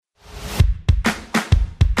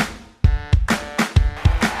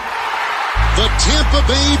Tampa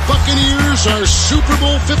Bay Buccaneers are Super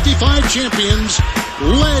Bowl 55 champions,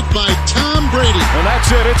 led by Tom Brady. And that's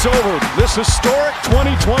it. It's over. This historic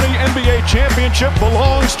 2020 NBA championship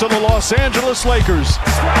belongs to the Los Angeles Lakers.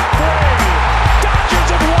 Strike three. Dodgers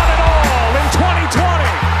have won it all in 2020.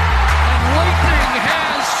 And lightning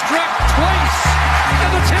has struck twice.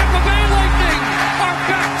 And the Tampa Bay Lightning are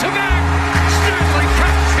back-to-back Stanley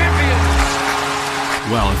Cup champions.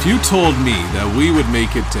 Well, if you told me that we would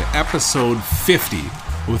make it to episode 50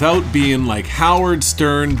 without being like Howard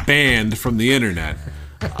Stern banned from the internet,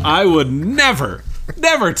 I would never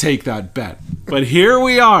take that bet. But here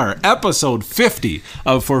we are, episode 50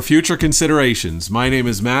 of For Future Considerations. My name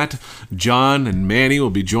is Matt. John and Manny will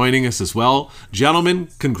be joining us as well. Gentlemen,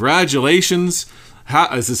 congratulations.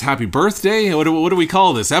 Is this happy birthday? What do we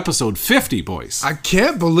call this? Episode 50, boys. I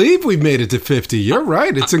can't believe we made it to 50. You're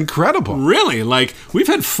right. It's incredible. Really? Like, we've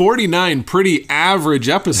had 49 pretty average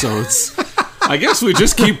episodes. I guess we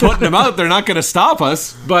just keep putting them out. They're not going to stop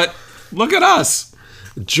us. But look at us.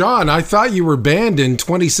 John, I thought you were banned in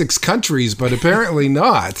 26 countries, but apparently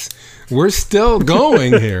not. We're still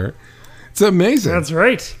going here. It's amazing. That's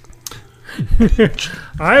right.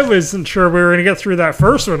 I wasn't sure we were going to get through that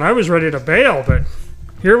first one. I was ready to bail, but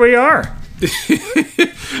here we are.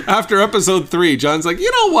 After episode 3, John's like, you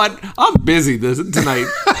know what? I'm busy tonight.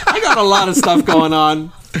 I got a lot of stuff going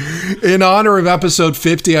on. In honor of episode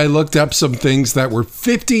 50, I looked up some things that were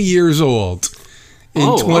 50 years old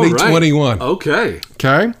in 2021. Right. Okay.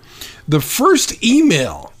 Okay? The first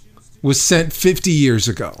email was sent 50 years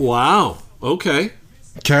ago. Wow. Okay.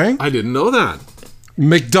 Okay? I didn't know that.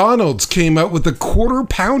 McDonald's came out with the Quarter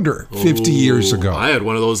Pounder 50 years ago. I had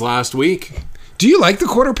one of those last week. Do you like the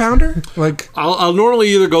Quarter Pounder? Like, I'll normally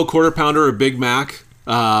either go Quarter Pounder or Big Mac.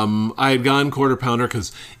 I had gone Quarter Pounder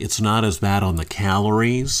because it's not as bad on the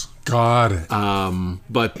calories. Got it.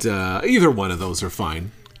 But either one of those are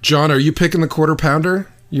fine. John, are you picking the Quarter Pounder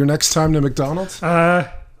your next time to McDonald's?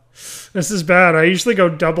 This is bad. I usually go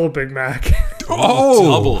double Big Mac.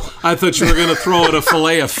 Double. I thought you were going to throw out a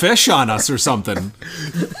fillet of fish on us or something.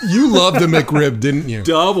 You loved the McRib, didn't you?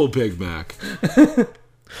 Double Big Mac.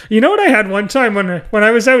 You know what I had one time when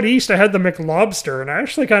I was out east? I had the McLobster, and I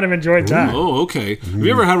actually kind of enjoyed that. Oh, okay. Have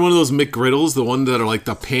you ever had one of those McGriddles, the one that are like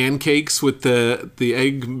the pancakes with the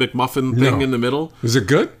egg McMuffin thing in the middle? Is it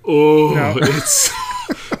good? Oh, No.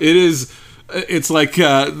 It's like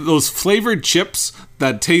those flavored chips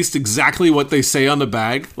that taste exactly what they say on the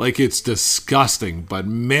bag. Like, it's disgusting, but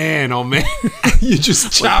man, oh man. You just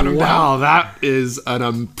chowed them down. Wow, that is an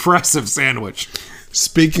impressive sandwich.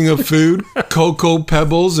 Speaking of food, Cocoa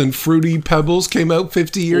Pebbles and Fruity Pebbles came out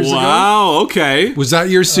 50 years ago. Wow, okay. Was that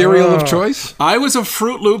your cereal of choice? I was a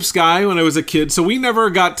Fruit Loops guy when I was a kid, so we never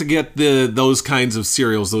got to get those kinds of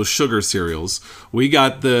cereals, those sugar cereals. We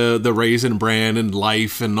got the Raisin Bran and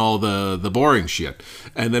Life and all the boring shit.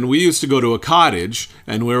 And then we used to go to a cottage,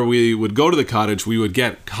 and where we would go to the cottage, we would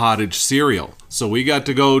get cottage cereal. So we got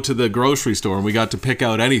to go to the grocery store, and we got to pick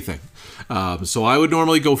out anything. So I would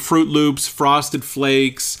normally go Fruit Loops, Frosted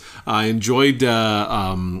Flakes. I enjoyed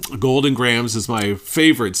Golden Grams is my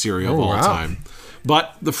favorite cereal of all time.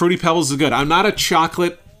 But the Fruity Pebbles is good. I'm not a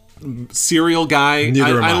chocolate cereal guy.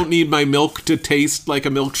 I don't need my milk to taste like a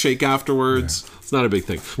milkshake afterwards. Yeah. It's not a big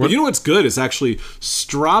thing. But you know what's good is actually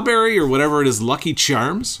strawberry or whatever it is, Lucky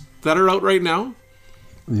Charms that are out right now.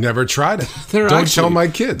 Never tried it. Don't tell my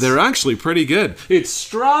kids. They're actually pretty good. It's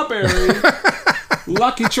strawberry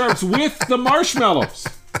Lucky Charms with the marshmallows.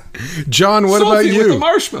 John, what Salty about you? With the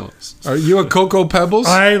marshmallows. Are you a Cocoa Pebbles?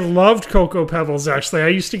 I loved Cocoa Pebbles, actually. I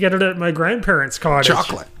used to get it at my grandparents' cottage.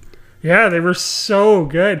 Chocolate. Yeah, they were so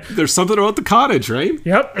good. There's something about the cottage, right?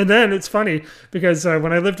 Yep, and then it's funny because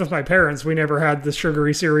when I lived with my parents, we never had the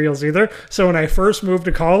sugary cereals either. So when I first moved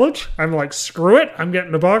to college, I'm like, screw it, I'm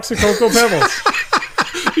getting a box of Cocoa Pebbles.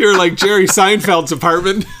 You're like Jerry Seinfeld's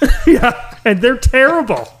apartment. Yeah, and they're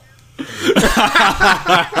terrible.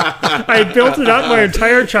 I built it up my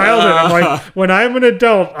entire childhood. I'm like, when I'm an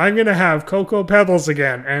adult, I'm going to have Cocoa Pebbles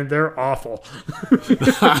again, and they're awful.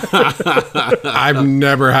 I've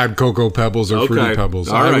never had Cocoa Pebbles or Fruity Pebbles.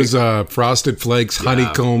 I was Frosted Flakes,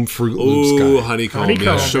 Honeycomb, Fruit Loops guy. Ooh, Honeycomb,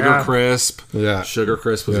 yeah. Sugar Crisp. Yeah. Sugar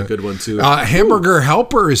Crisp was a good one, too. Hamburger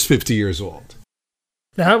Helper is 50 years old.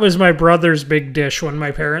 That was my brother's big dish when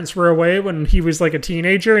my parents were away, when he was like a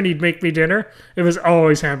teenager and he'd make me dinner. It was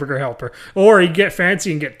always Hamburger Helper. Or he'd get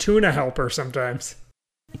fancy and get Tuna Helper sometimes.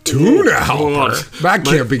 Tuna Helper? That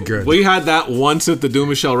can't be good. We had that once at the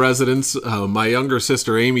Dumichel residence. My younger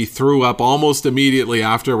sister Amy threw up almost immediately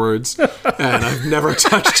afterwards, and I've never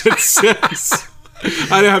touched it since.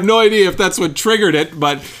 I have no idea if that's what triggered it,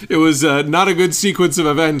 but it was not a good sequence of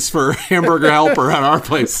events for Hamburger Helper at our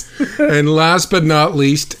place. And last but not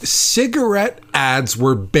least, cigarette ads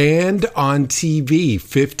were banned on TV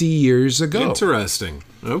 50 years ago. Interesting.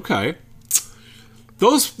 Okay.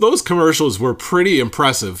 Those commercials were pretty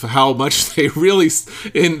impressive. How much they really,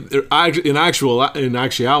 in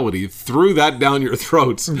actuality, threw that down your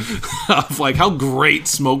throats of like how great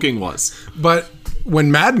smoking was. But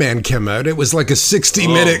when Mad Men came out, it was like a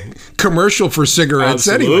 60-minute commercial for cigarettes,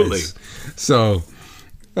 Absolutely. anyways. So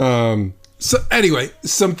anyway,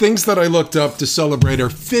 some things that I looked up to celebrate our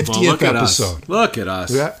 50th episode. Look at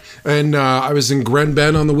us. Yeah, and I was in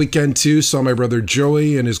Grenben on the weekend too. Saw my brother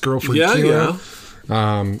Joey and his girlfriend Kira.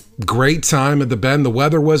 Great time at the Bend. The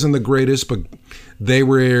weather wasn't the greatest, but they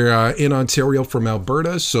were in Ontario from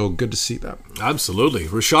Alberta, so good to see them. Absolutely.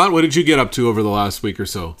 Rashad, what did you get up to over the last week or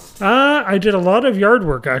so? I did a lot of yard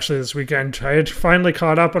work actually this weekend. I had finally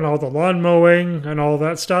caught up on all the lawn mowing and all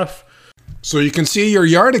that stuff. So you can see your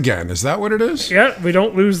yard again. Is that what it is? Yeah, we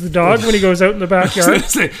don't lose the dog when he goes out in the backyard.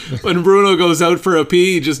 When Bruno goes out for a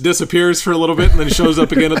pee, he just disappears for a little bit and then shows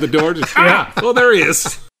up again at the door. Just, well, there he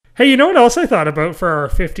is. Hey, you know what else I thought about for our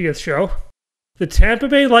 50th show? The Tampa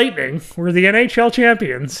Bay Lightning were the NHL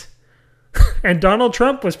champions, and Donald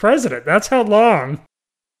Trump was president. That's how long.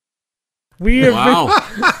 Wow.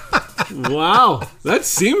 Wow. That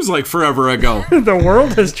seems like forever ago. The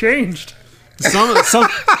world has changed. Some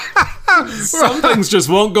things just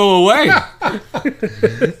won't go away.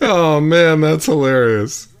 Oh, man, that's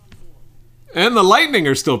hilarious. And the Lightning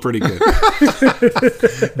are still pretty good.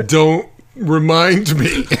 Don't remind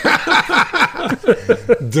me.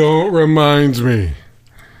 Don't remind me.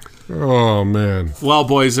 Oh, man. Well,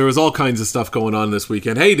 boys, there was all kinds of stuff going on this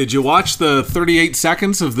weekend. Hey, did you watch the 38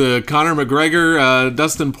 seconds of the Conor McGregor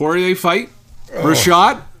Dustin Poirier fight?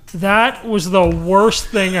 Rashad? That was the worst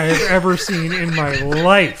thing I have ever seen in my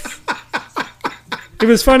life. It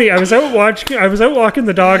was funny. I was out walking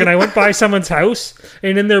the dog, and I went by someone's house,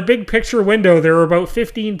 and in their big picture window, there were about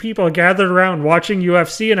 15 people gathered around watching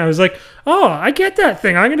UFC, and I was like, "Oh, I get that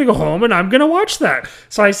thing. I'm going to go home and I'm going to watch that."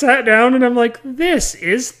 So I sat down, and I'm like, "This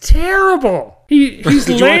is terrible." He's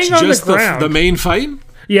Did laying you watch on just the ground. the main fight?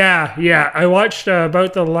 Yeah. I watched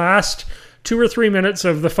about the last 2 or 3 minutes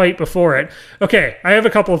of the fight before it. Okay, I have a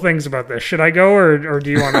couple of things about this. Should I go, or do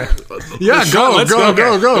you want to? Yeah, Let's go.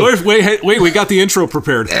 Wait, we got the intro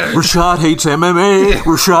prepared. Rashad hates MMA.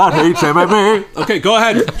 Rashad hates MMA. Okay, go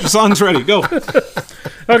ahead. The song's ready. Go.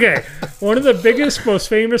 Okay, one of the biggest, most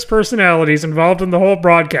famous personalities involved in the whole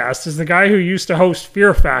broadcast is the guy who used to host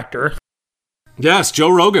Fear Factor. Yes, Joe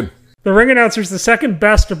Rogan. The ring announcer's the second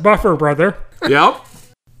best Buffer brother. Yep.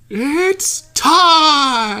 It's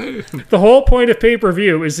time! The whole point of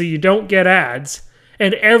pay-per-view is that you don't get ads,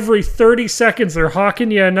 and every 30 seconds they're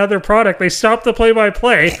hawking you another product. They stop the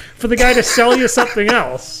play-by-play for the guy to sell you something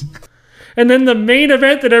else. And then the main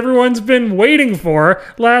event that everyone's been waiting for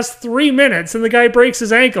lasts 3 minutes, and the guy breaks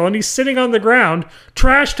his ankle, and he's sitting on the ground,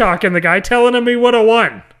 trash-talking the guy, telling him he would have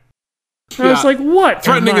won. I was like, what?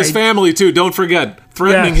 Threatening his family, too. Don't forget.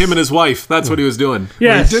 Threatening him and his wife. That's what he was doing.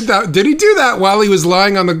 Yes. Did he do that while he was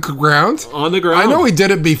lying on the ground? On the ground. I know he did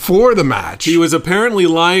it before the match. He was apparently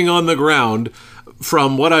lying on the ground,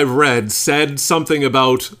 from what I've read, said something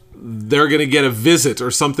about they're going to get a visit or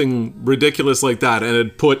something ridiculous like that, and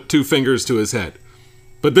had put 2 fingers to his head.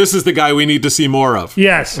 But this is the guy we need to see more of.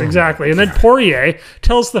 Yes, exactly. And then Poirier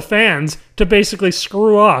tells the fans to basically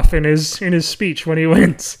screw off in his speech when he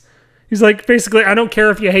wins. He's like, basically, I don't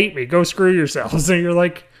care if you hate me. Go screw yourselves. And you're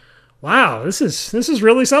like, wow, this is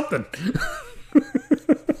really something.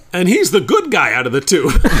 And he's the good guy out of the two.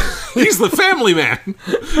 He's the family man.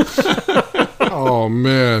 Oh,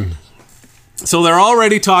 man. So they're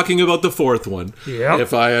already talking about the fourth one. Yep.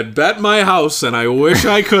 If I had bet my house, and I wish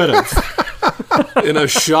I could have, in a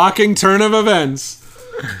shocking turn of events,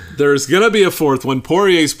 there's going to be a fourth one.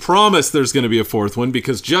 Poirier's promised there's going to be a fourth one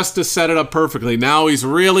because just to set it up perfectly, now he's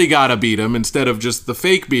really got to beat him instead of just the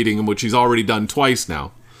fake beating him, which he's already done twice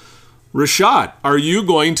now. Rashad, are you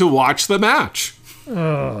going to watch the match? You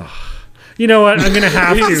know what? I'm going to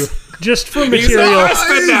have to. Just for material. He's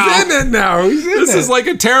in it now. This is like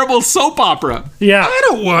a terrible soap opera. Yeah. I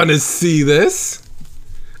don't want to see this.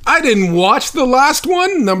 I didn't watch the last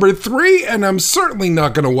one, number 3, and I'm certainly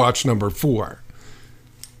not going to watch number 4.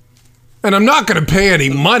 And I'm not going to pay any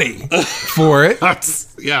money for it.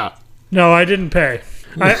 Yeah. No, I didn't pay.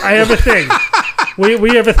 I have a thing.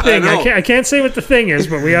 We have a thing. I can't say what the thing is,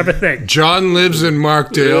 but we have a thing. John lives in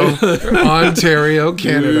Markdale, Ontario,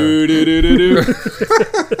 Canada.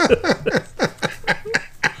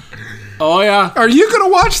 Oh, yeah. Are you going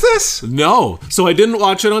to watch this? No. So I didn't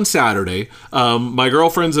watch it on Saturday. My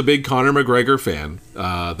girlfriend's a big Conor McGregor fan.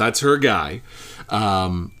 That's her guy.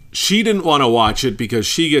 She didn't want to watch it because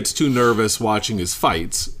she gets too nervous watching his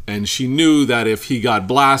fights. And she knew that if he got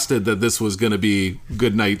blasted, that this was going to be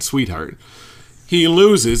good night, sweetheart. He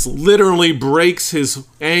loses, literally breaks his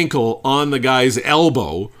ankle on the guy's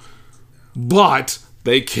elbow. But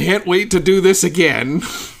they can't wait to do this again.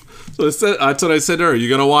 So that's what I said to her. Are you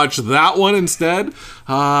going to watch that one instead?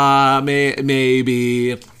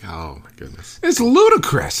 Maybe. Oh, my goodness. It's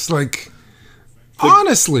ludicrous. Like,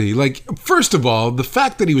 honestly, like, first of all, the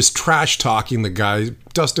fact that he was trash-talking the guy,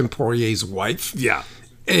 Dustin Poirier's wife,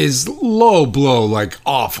 is low blow, like,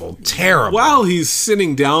 awful, terrible. While he's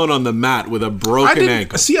sitting down on the mat with a broken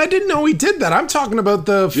ankle. See, I didn't know he did that. I'm talking about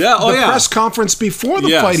the press conference before the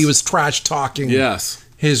fight. He was trash-talking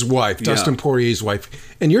his wife, Dustin Poirier's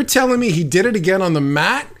wife. And you're telling me he did it again on the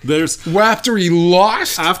mat? After he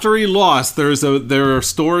lost? After he lost, there are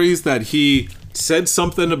stories that he said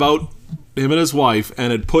something about him and his wife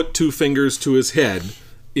and had put two fingers to his head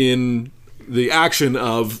in the action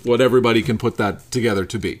of what everybody can put that together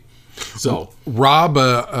to be. So Rob,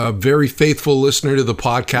 a very faithful listener to the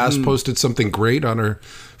podcast, posted something great on her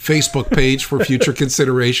Facebook page for future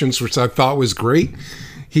considerations, which I thought was great.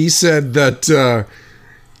 He said that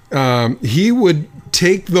he would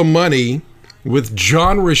take the money with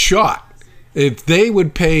John Rashad if they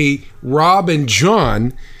would pay Rob and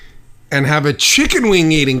John and have a chicken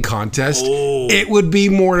wing eating contest. It would be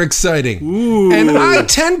more exciting. Ooh. And I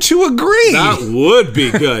tend to agree. That would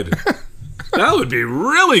be good. That would be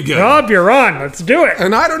really good. Rob, you're on. Let's do it.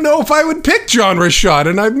 And I don't know if I would pick John Rashad,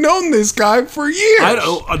 and I've known this guy for years.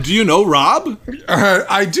 Do you know Rob?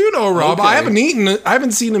 I do know Rob. Okay. I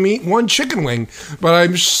haven't seen him eat one chicken wing, but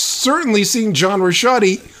I've certainly seen John Rashad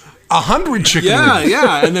eat 100 chicken wings.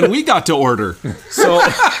 Yeah, and then we got to order. So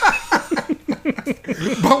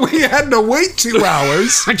but we had to wait 2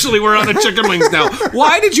 hours. Actually, we're on the chicken wings now.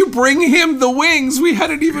 Why did you bring him the wings? We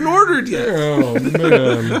hadn't even ordered yet. Oh,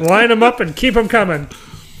 man. Line them up and keep them coming.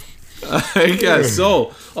 I guess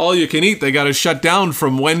so. All you can eat, they got to shut down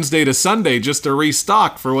from Wednesday to Sunday just to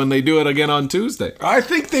restock for when they do it again on Tuesday. I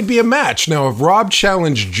think they'd be a match. Now, if Rob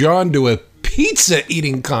challenged John to a pizza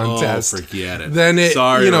eating contest, forget it. Then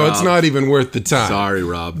Sorry, Rob. it's not even worth the time. Sorry,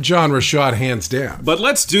 Rob. John Rashad, hands down. But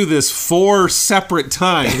let's do this 4 separate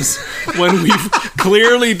times when we've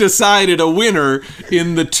clearly decided a winner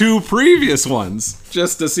in the 2 previous ones,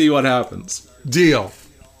 just to see what happens. Deal.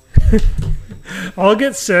 I'll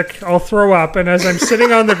get sick, I'll throw up, and as I'm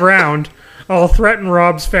sitting on the ground, I'll threaten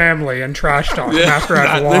Rob's family and trash talk him after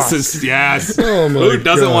I've lost. This is, yes. Oh my Who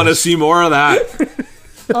doesn't want to see more of that?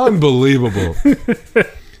 Unbelievable.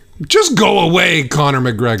 Just go away, Conor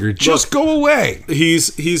McGregor. Just go away.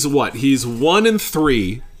 He's what? He's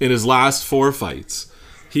 1-3 in his last 4 fights.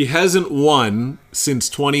 He hasn't won since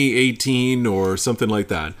 2018 or something like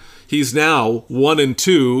that. He's now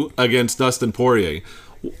 1-2 against Dustin Poirier.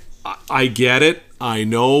 I get it. I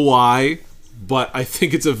know why. But I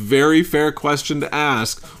think it's a very fair question to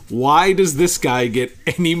ask. Why does this guy get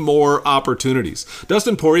any more opportunities?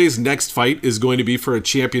 Dustin Poirier's next fight is going to be for a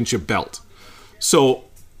championship belt. So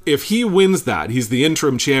if he wins that, he's the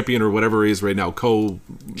interim champion or whatever he is right now,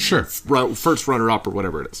 first runner-up or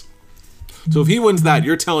whatever it is. So if he wins that,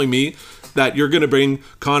 you're telling me that you're going to bring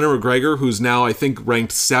Conor McGregor, who's now, I think,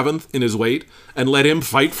 ranked 7th in his weight, and let him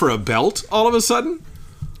fight for a belt all of a sudden?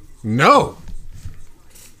 No.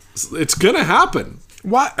 It's going to happen.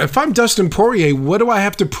 Why? If I'm Dustin Poirier, what do I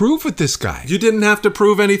have to prove with this guy? You didn't have to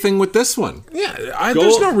prove anything with this one. Yeah,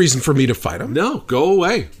 there's no reason for me to fight him. No, go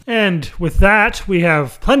away. And with that, we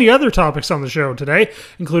have plenty of other topics on the show today,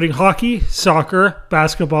 including hockey, soccer,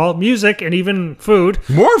 basketball, music, and even food.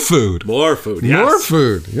 More food. More food, yes. More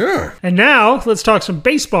food, yeah. And now, let's talk some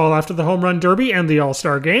baseball after the Home Run Derby and the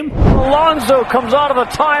All-Star Game. Alonso comes out of the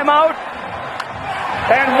timeout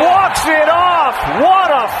and walks it off.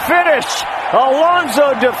 What a finish.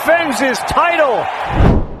 Alonso defends his title.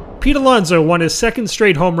 Pete Alonso won his 2nd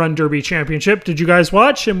straight Home Run Derby championship. Did you guys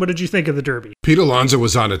watch, and what did you think of the Derby? Pete Alonso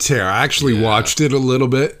was on a tear. I actually watched it a little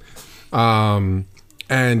bit. And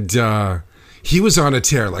he was on a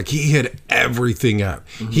tear. Like, he hit everything out.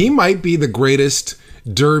 Mm-hmm. He might be the greatest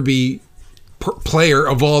Derby player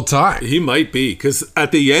of all time. He might be, because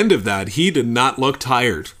at the end of that, he did not look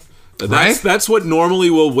tired. Right? That's what normally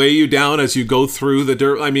will weigh you down as you go through the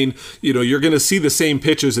dirt. I mean, you're going to see the same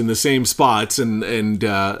pitches in the same spots, and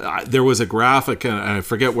there was a graphic, and I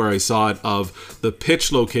forget where I saw it, of the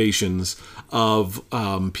pitch locations of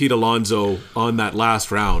Pete Alonso on that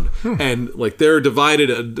last round. And like they're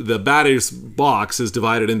divided, the batter's box is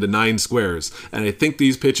divided into 9 squares. And I think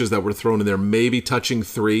these pitches that were thrown in there maybe touching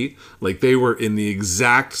 3, like they were in the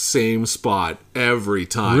exact same spot every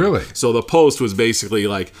time. Really? So the post was basically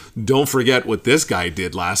like, don't forget what this guy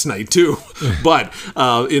did last night too. But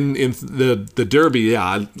in the Derby,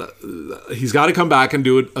 he's got to come back and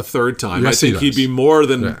do it a third time. Yes, I think he'd be more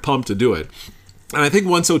than pumped to do it. And I think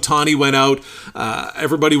once Ohtani went out,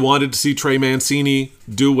 everybody wanted to see Trey Mancini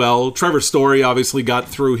do well. Trevor Story obviously got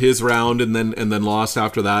through his round and then lost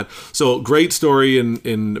after that. So great story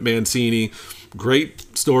in Mancini.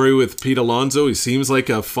 Great story with Pete Alonso. He seems like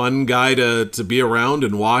a fun guy to be around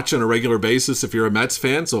and watch on a regular basis if you're a Mets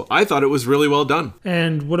fan. So I thought it was really well done.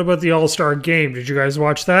 And what about the All-Star Game? Did you guys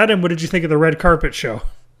watch that? And what did you think of the red carpet show?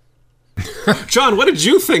 John, what did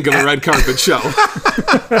you think of the red carpet show?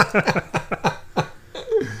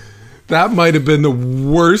 That might have been the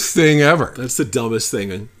worst thing ever. That's the dumbest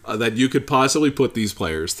thing that you could possibly put these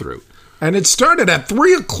players through. And it started at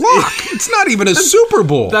 3 o'clock. It's not even a Super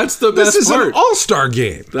Bowl. That's the best part. This is an all-star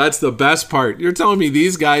game. That's the best part. You're telling me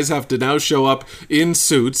these guys have to now show up in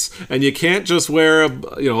suits, and you can't just wear a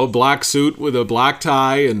black suit with a black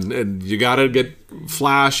tie, and you got to get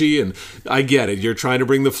flashy. And I get it. You're trying to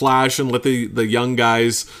bring the flash and let the young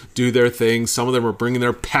guys do their thing. Some of them are bringing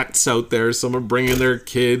their pets out there. Some are bringing their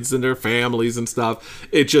kids and their families and stuff.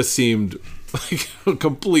 It just seemed like a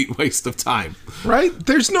complete waste of time. Right?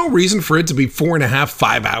 There's no reason for it to be 4.5,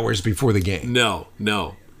 5 hours before the game. No.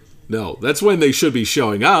 That's when they should be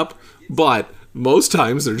showing up, but most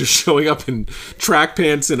times they're just showing up in track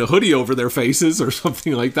pants and a hoodie over their faces or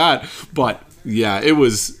something like that. But yeah, it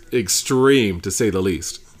was extreme to say the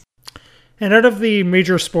least. And out of the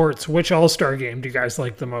major sports, which All-Star Game do you guys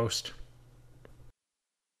like the most?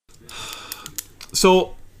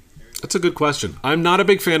 So that's a good question. I'm not a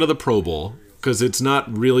big fan of the Pro Bowl because it's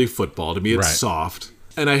not really football. To me, it's soft.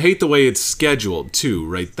 And I hate the way it's scheduled, too,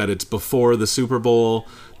 right? That it's before the Super Bowl,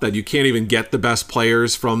 that you can't even get the best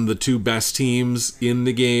players from the 2 best teams in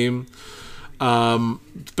the game.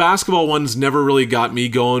 Basketball ones never really got me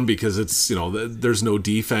going because it's, there's no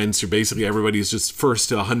defense. You're basically, everybody's just first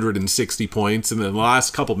to 160 points. And then the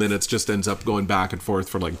last couple minutes just ends up going back and forth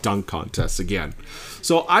for like dunk contests again.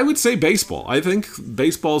 So I would say baseball. I think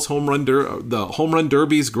baseball's the home run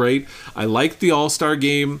derby is great. I liked the All-Star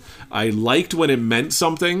Game. I liked when it meant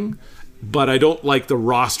something, but I don't like the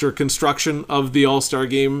roster construction of the All-Star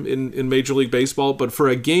Game in Major League Baseball. But for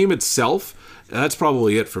a game itself, that's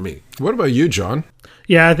probably it for me. What about you, John?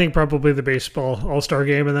 Yeah, I think probably the baseball All-Star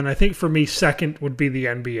Game. And then I think for me, second would be the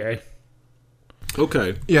NBA.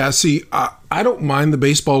 Okay. Yeah, see, I don't mind the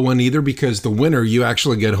baseball one either because the winner, you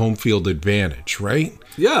actually get home field advantage, right?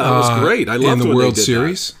 Yeah, that was great. I loved in the when World they did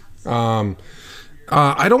Series.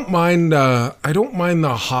 I don't mind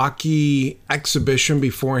the hockey exhibition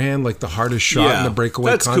beforehand, like the hardest shot in the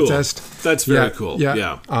breakaway contest. Cool. That's very cool.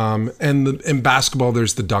 Yeah. And in basketball,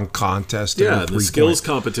 there's the dunk contest. Yeah, the skills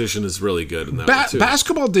competition is really good in that one too.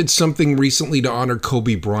 Basketball did something recently to honor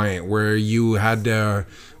Kobe Bryant, where you had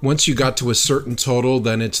once you got to a certain total,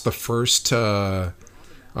 then it's the first. One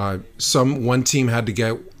team had to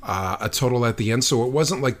get a total at the end, so it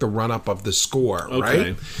wasn't like the run-up of the score,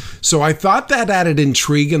 right? So I thought that added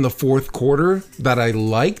intrigue in the fourth quarter that I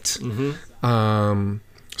liked. Mm-hmm.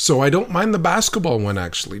 So I don't mind the basketball one,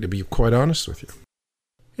 actually, to be quite honest with you.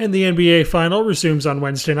 And the NBA Final resumes on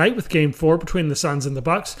Wednesday night with Game 4 between the Suns and the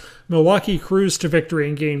Bucks. Milwaukee cruised to victory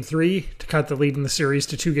in Game 3 to cut the lead in the series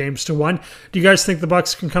to 2-1. Do you guys think the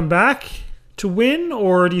Bucks can come back to win,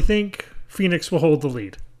 or do you think Phoenix will hold the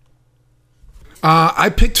lead? I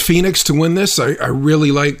picked Phoenix to win this. I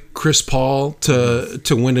really like Chris Paul to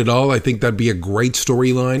win it all. I think that'd be a great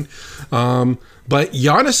storyline. But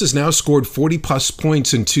Giannis has now scored 40-plus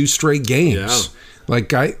points in 2 straight games. Yeah.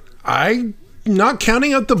 Like, I'm not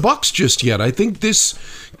counting out the Bucks just yet. I think this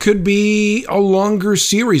could be a longer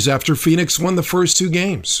series after Phoenix won the first 2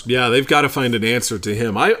 games. Yeah, they've got to find an answer to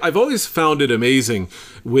him. I've always found it amazing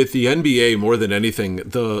with the NBA more than anything.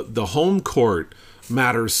 The home court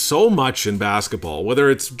matters so much in basketball, whether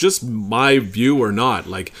it's just my view or not.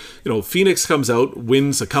 Like, Phoenix comes out,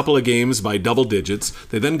 wins a couple of games by double digits.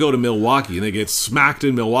 They then go to Milwaukee and they get smacked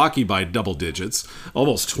in Milwaukee by double digits,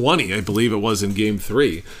 almost 20, I believe it was in Game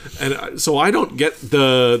 3. And so I don't get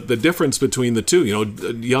the difference between the two.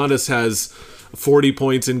 Giannis has 40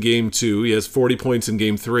 points in game 2. He has 40 points in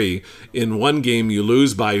game 3. In one game, you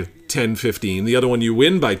lose by 10-15. The other one, you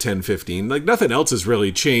win by 10-15. Like, nothing else has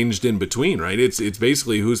really changed in between, right? It's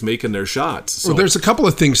basically who's making their shots. So. Well, there's a couple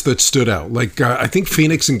of things that stood out. Like, I think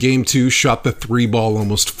Phoenix in game 2 shot the 3 ball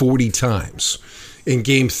almost 40 times. In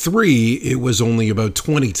game 3, it was only about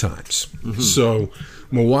 20 times. Mm-hmm. So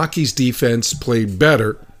Milwaukee's defense played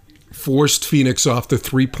better, forced Phoenix off the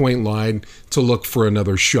 3-point line to look for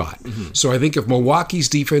another shot. Mm-hmm. So I think if Milwaukee's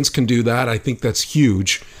defense can do that, I think that's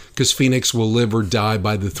huge, because Phoenix will live or die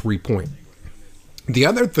by the 3-point. The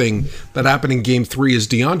other thing that happened in Game 3 is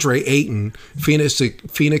DeAndre Ayton,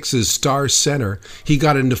 Phoenix's star center, he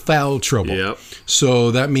got into foul trouble. Yep.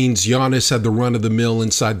 So that means Giannis had the run of the mill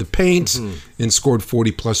inside the paint and scored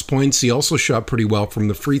 40-plus points. He also shot pretty well from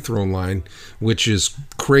the free throw line, which is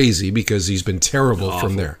crazy because he's been terrible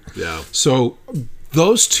from there. Yeah. So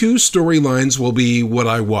those two storylines will be what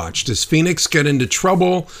I watch. Does Phoenix get into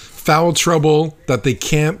trouble, foul trouble, that they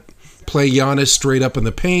can't play Giannis straight up in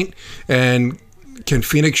the paint? And can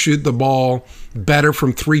Phoenix shoot the ball better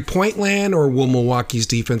from 3-point land, or will Milwaukee's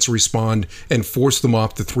defense respond and force them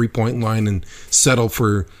off the 3-point line and settle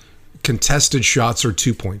for contested shots or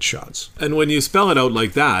 2-point shots? And when you spell it out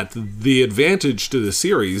like that, the advantage to the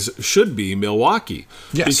series should be Milwaukee.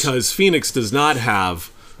 Yes. Because Phoenix does not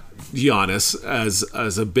have Giannis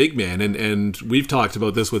as a big man, and we've talked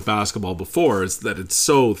about this with basketball before, is that it's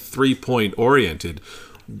so 3-point oriented.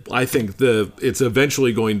 I think it's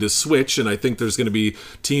eventually going to switch, and I think there's going to be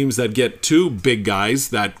teams that get 2 big guys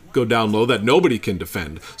that go down low that nobody can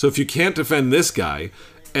defend. So if you can't defend this guy,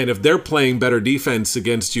 and if they're playing better defense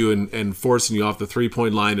against you and forcing you off the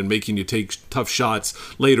 3-point line and making you take tough shots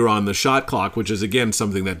later on the shot clock, which is, again,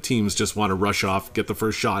 something that teams just want to rush off, get the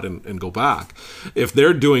first shot, and go back. If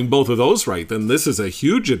they're doing both of those right, then this is a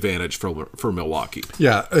huge advantage for Milwaukee.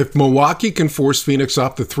 Yeah, if Milwaukee can force Phoenix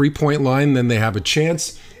off the 3-point line, then they have a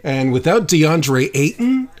chance. And without DeAndre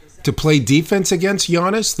Ayton to play defense against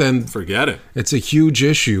Giannis, then forget it. It's a huge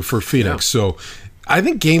issue for Phoenix. Yeah. So I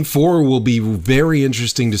think Game 4 will be very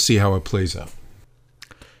interesting to see how it plays out.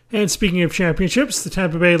 And speaking of championships, the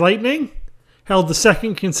Tampa Bay Lightning held the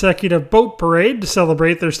second consecutive boat parade to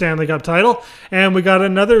celebrate their Stanley Cup title. And we got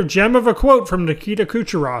another gem of a quote from Nikita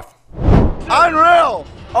Kucherov. Unreal.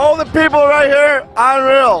 All the people right here,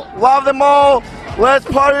 unreal. Love them all. Let's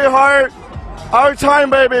party hard. Our time,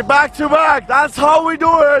 baby. Back to back. That's how we do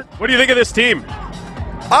it. What do you think of this team?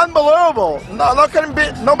 Unbelievable. Nobody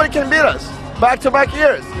can beat us. Back-to-back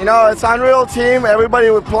years. You know, it's an unreal team. Everybody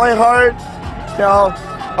was playing hard. You know,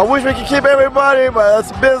 I wish we could keep everybody, but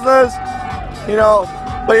it's business. You know,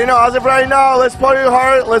 but you know, as of right now, let's party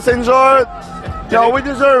hard. Let's enjoy it. You know, we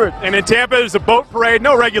deserve it. And in Tampa, there's a boat parade.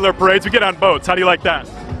 No regular parades. We get on boats. How do you like that?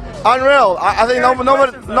 Unreal. I think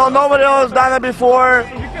nobody else has done that before.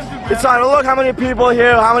 It's unreal. Look how many people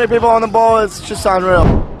here, how many people on the boat. It's just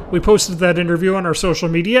unreal. We posted that interview on our social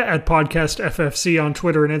media at Podcast FFC on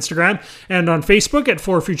Twitter and Instagram, and on Facebook at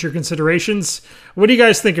For Future Considerations. What do you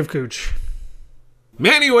guys think of Cooch?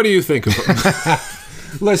 Manny, what do you think of him?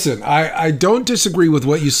 Listen, I don't disagree with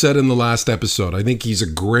what you said in the last episode. I think he's a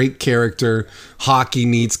great character. Hockey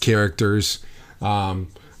needs characters.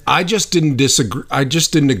 I just didn't disagree. I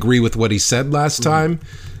just didn't agree with what he said last time.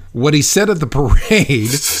 What he said at the parade.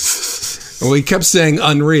 Well, he kept saying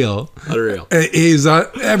unreal. Unreal.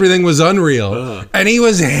 Everything was unreal. And he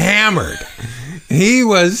was hammered. He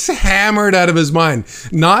was hammered out of his mind.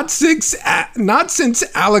 Not since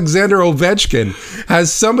Alexander Ovechkin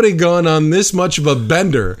has somebody gone on this much of a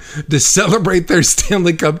bender to celebrate their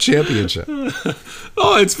Stanley Cup championship.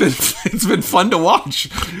 Oh, it's been fun to watch.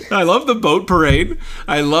 I love the boat parade.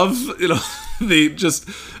 I love,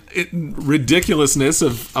 the ridiculousness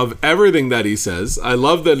of everything that he says. I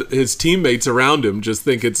love that his teammates around him just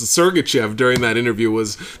think it's Sergachev during that interview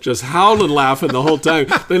was just howling laughing the whole time.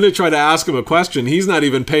 Then they try to ask him a question. He's not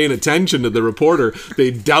even paying attention to the reporter.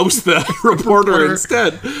 They douse the reporter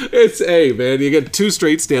instead. It's man, you get 2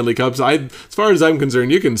 straight Stanley Cups. As far as I'm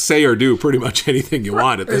concerned, you can say or do pretty much anything you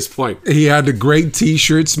want at this point. He had the great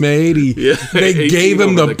T-shirts made. They gave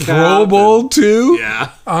him the Pro Bowl too.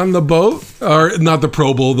 Yeah. On the boat, or not the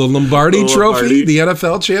Pro Bowl, the Lombardi Trophy, the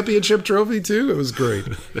NFL Championship Trophy too. It was great.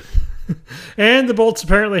 And the Bolts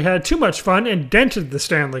apparently had too much fun and dented the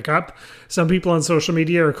Stanley Cup. Some people on social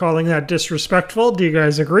media are calling that disrespectful. Do you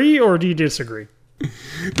guys agree or do you disagree?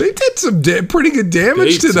 They did some pretty good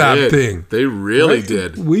damage to that thing. They really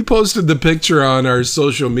did. We posted the picture on our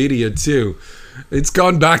social media too. It's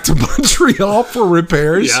gone back to Montreal for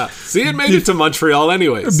repairs. Yeah. See, it made it to Montreal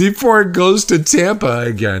anyways. Before it goes to Tampa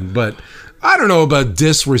again. But I don't know about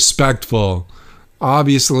disrespectful.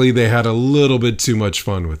 Obviously, they had a little bit too much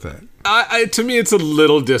fun with that. To me, it's a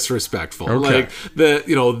little disrespectful. Okay. Like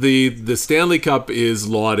the Stanley Cup is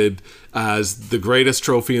lauded as the greatest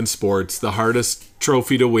trophy in sports, the hardest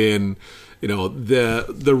trophy to win. The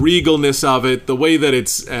regalness of it, the way that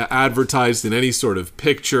it's advertised in any sort of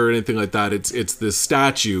picture or anything like that, it's this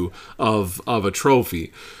statue of a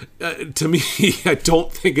trophy. To me, I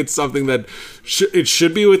don't think it's something that it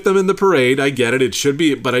should be with them in the parade. I get it. It should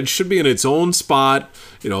be, but it should be in its own spot.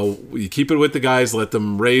 You keep it with the guys, let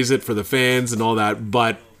them raise it for the fans and all that.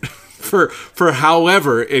 But for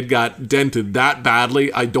however it got dented that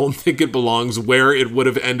badly, I don't think it belongs where it would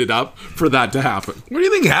have ended up for that to happen. What do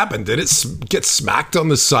you think happened? Did it get smacked on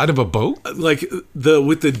the side of a boat? Like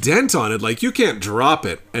with the dent on it, like you can't drop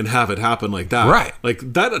it and have it happen like that. Right.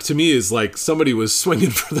 Like that to me is like somebody was swinging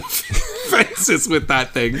for the fences with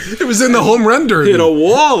that thing. It was in the home run derby. Hit a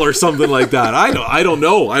wall or something like that. I don't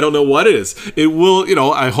know. I don't know what it is. It will,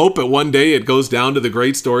 I hope that one day it goes down to the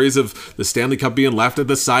great stories of the Stanley Cup being left at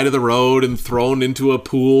the side of the road and thrown into a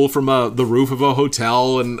pool from the roof of a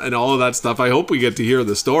hotel and all of that stuff. I hope we get to hear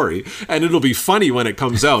the story, and it'll be funny when it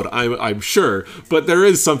comes out, I'm sure. But there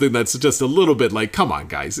is something that's just a little bit like, come on,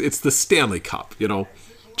 guys, it's the Stanley Cup,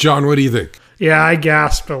 John, what do you think? Yeah, I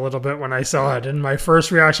gasped a little bit when I saw it, and my first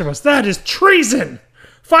reaction was, that is treason!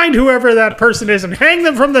 Find whoever that person is and hang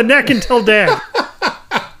them from the neck until dead.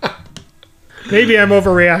 Maybe I'm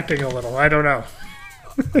overreacting a little. I don't know.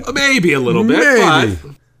 Maybe a little bit,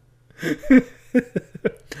 but...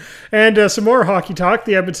 And some more hockey talk.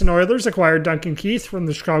 The Edmonton Oilers acquired Duncan Keith from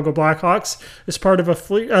the Chicago Blackhawks as part of a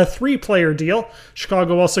 3-player deal.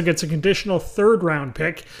 Chicago also gets a conditional 3rd-round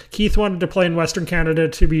pick. Keith wanted to play in Western Canada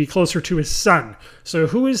to be closer to his son. So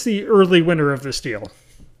who is the early winner of this deal?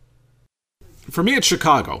 For me, it's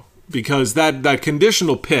Chicago, because that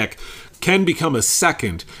conditional pick can become a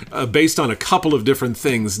second based on a couple of different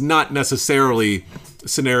things, not necessarily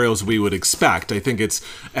scenarios we would expect. I think it's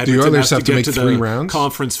Edmonton has to get to the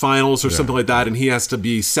conference finals or something like that, and he has to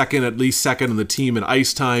be at least second in the team in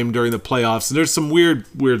ice time during the playoffs. And there's some weird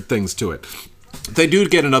things to it. They do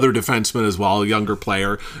get another defenseman as well, a younger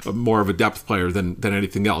player, more of a depth player than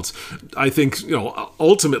anything else. I think,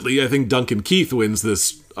 ultimately, I think Duncan Keith wins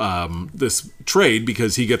this trade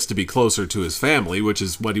because he gets to be closer to his family, which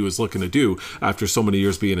is what he was looking to do after so many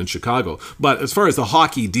years being in Chicago. But as far as the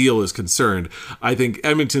hockey deal is concerned, I think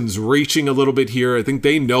Edmonton's reaching a little bit here. I think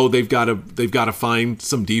they know they've got to find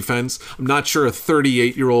some defense. I'm not sure a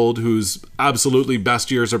 38-year-old whose absolutely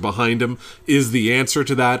best years are behind him is the answer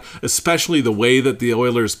to that, especially the way that the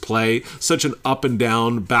Oilers play, such an up and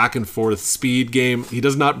down, back and forth speed game. He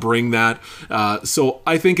does not bring that. So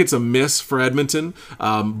I think it's a miss for Edmonton.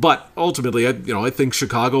 But ultimately, I think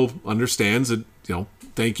Chicago understands that,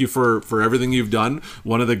 thank you for everything you've done.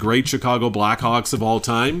 One of the great Chicago Blackhawks of all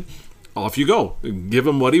time. Off you go. Give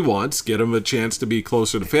him what he wants. Get him a chance to be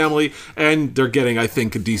closer to family. And they're getting, I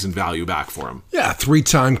think, a decent value back for him. Yeah,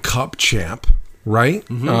 3-time Cup champ, right?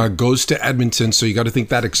 Mm-hmm. Goes to Edmonton. So you got to think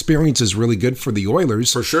that experience is really good for the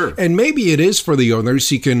Oilers. For sure. And maybe it is for the Oilers.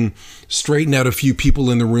 He can straighten out a few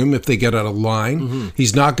people in the room if they get out of line. Mm-hmm.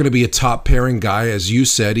 He's not going to be a top pairing guy. As you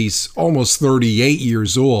said, he's almost 38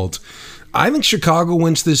 years old. I think Chicago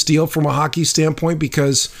wins this deal from a hockey standpoint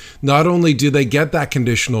because not only do they get that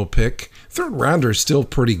conditional pick, 3rd rounder is still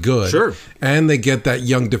pretty good. Sure. And they get that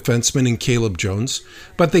young defenseman in Caleb Jones,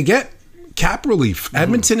 but they get cap relief. Mm-hmm.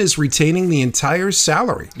 Edmonton is retaining the entire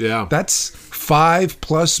salary. Yeah. That's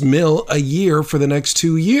 $5+ million a year for the next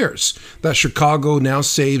 2 years that Chicago now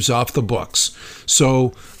saves off the books.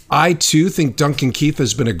 So I, too, think Duncan Keith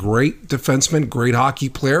has been a great defenseman, great hockey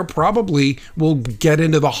player, probably will get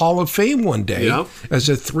into the Hall of Fame one day as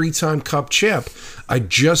a 3-time Cup champ. I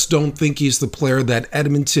just don't think he's the player that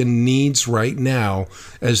Edmonton needs right now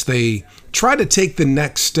as they try to take the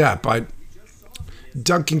next step.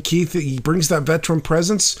 Duncan Keith, he brings that veteran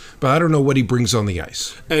presence, but I don't know what he brings on the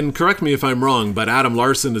ice. And correct me if I'm wrong, but Adam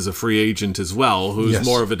Larson is a free agent as well, who's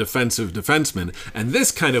more of a defensive defenseman. And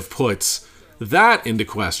this kind of puts that into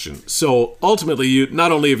question. So ultimately, you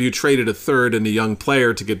not only have you traded a 3rd and a young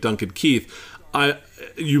player to get Duncan Keith,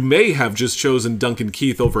 you may have just chosen Duncan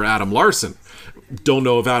Keith over Adam Larson. Don't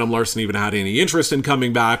know if Adam Larson even had any interest in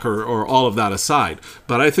coming back or all of that aside.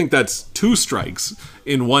 But I think that's 2 strikes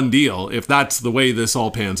in one deal if that's the way this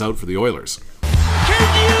all pans out for the Oilers. Can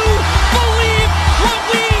you believe what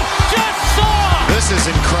we just saw? This is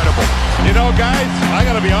incredible. Guys, I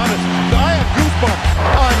got to be honest. I have goosebumps.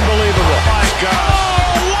 Unbelievable. My God.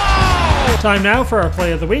 Oh, wow! Time now for our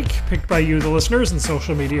play of the week, picked by you, the listeners, and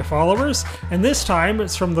social media followers. And this time,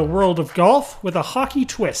 it's from the world of golf with a hockey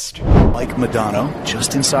twist. Mike Modano,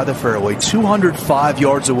 just inside the fairway, 205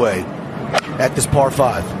 yards away at this par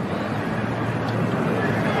 5.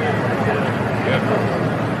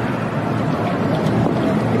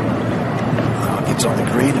 Gets on the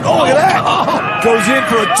green. Oh, look at that! Goes in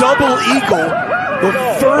for a double eagle. The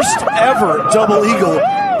first ever double eagle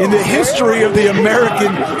in the history of the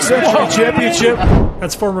American Century Championship.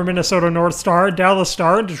 That's former Minnesota North Star, Dallas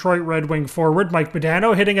Star, and Detroit Red Wing forward Mike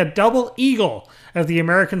Modano hitting a double eagle at the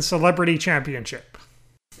American Celebrity Championship.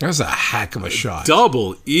 That's a heck of a shot.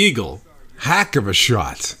 Double eagle. Heck of a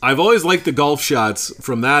shot. I've always liked the golf shots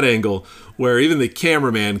from that angle where even the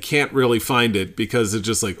cameraman can't really find it because it's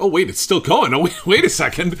just like, oh, wait, it's still going. Oh, wait a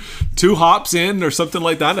second. 2 hops in or something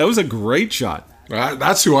like that. That was a great shot.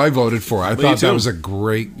 That's who I voted for. I thought that was a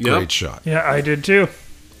great shot. Yeah, I did too.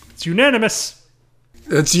 It's unanimous.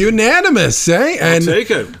 It's unanimous, eh? I'll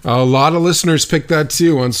take it. A lot of listeners picked that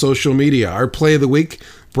too on social media. Our play of the week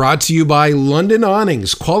brought to you by London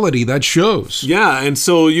Awnings, quality that shows. Yeah, and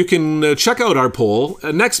so you can check out our poll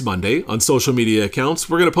next Monday on social media accounts.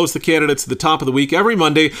 We're going to post the candidates at the top of the week every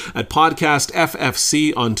Monday at Podcast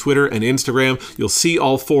FFC on Twitter and Instagram. You'll see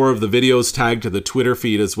all 4 of the videos tagged to the Twitter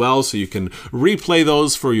feed as well, so you can replay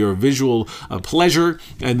those for your visual pleasure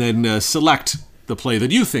and then select the play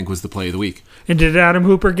that you think was the play of the week. And did Adam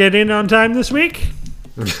Hooper get in on time this week?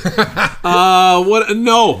 What?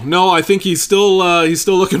 No. I think he's still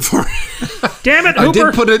looking for it. Damn it,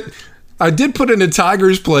 Hooper! I did put in a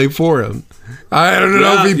Tigers play for him. I don't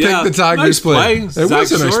know if he picked the Tigers play. It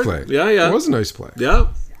was a nice play. Yeah. It was a nice play. Yeah.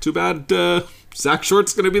 Too bad Zach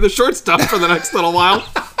Short's going to be the shortstop for the next little while.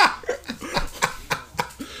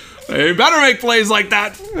 They better make plays like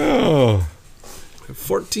that. Oh.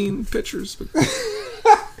 14 pitchers.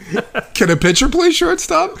 Can a pitcher play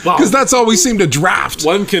shortstop? Because that's all we seem to draft.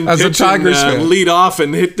 One can as pitch a Tigers fan. Lead off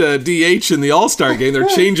and hit DH in the All-Star game. They're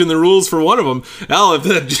changing the rules for one of them. Hell,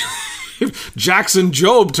 if Jackson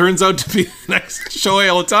Jobe turns out to be the next Shohei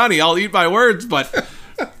Ohtani, I'll eat my words, but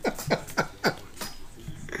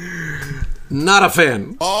not a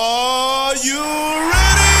fan. Are you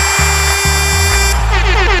ready?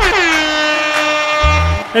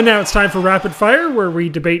 And now it's time for Rapid Fire, where we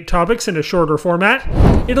debate topics in a shorter format.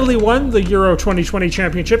 Italy won the Euro 2020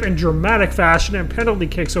 Championship in dramatic fashion and penalty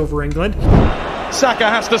kicks over England. Saka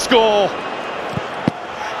has to score.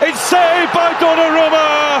 It's saved by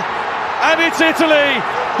Donnarumma. And it's Italy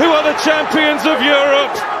who are the champions of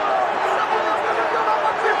Europe.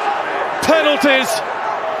 Penalties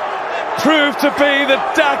prove to be the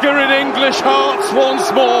dagger in English hearts once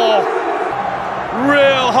more.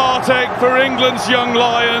 Real heartache for England's young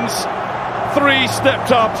Lions. 3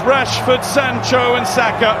 stepped up, Rashford, Sancho and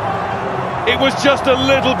Saka. It was just a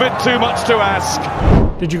little bit too much to ask.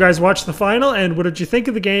 Did you guys watch the final, and what did you think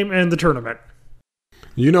of the game and the tournament?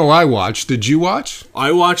 You know I watched. Did you watch?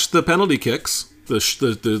 I watched the penalty kicks. The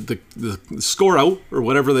Scoro, or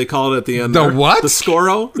whatever they call it at the end. The there. what? The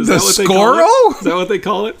Scoro? Is that what they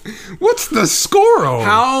call it? What's the Scoro?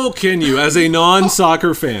 How can you, as a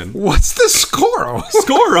non-soccer fan... What's the Scoro?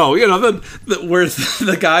 Scoro, you know, where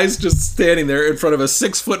the guy's just standing there in front of a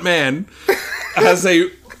 6-foot man has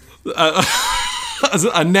a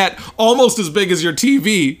net almost as big as your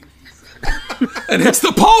TV and hits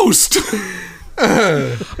the post.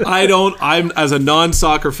 I'm as a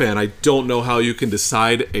non-soccer fan, I don't know how you can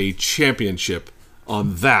decide a championship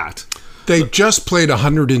on that. They just played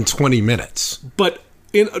 120 minutes. But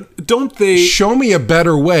don't they... Show me a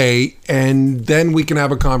better way, and then we can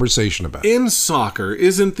have a conversation about it. In soccer,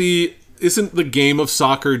 isn't the game of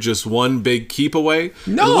soccer just one big keep away?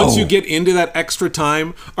 No. And once you get into that extra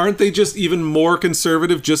time, aren't they just even more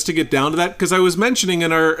conservative just to get down to that? Because I was mentioning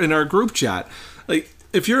in our group chat, like,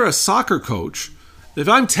 if you're a soccer coach, if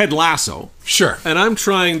I'm Ted Lasso, sure, and I'm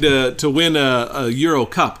trying to win a Euro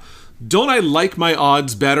Cup, don't I like my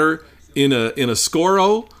odds better in a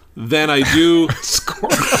Scoro than I do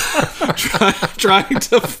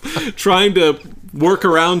trying to work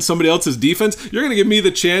around somebody else's defense? You're going to give me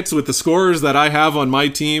the chance with the scorers that I have on my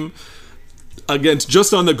team against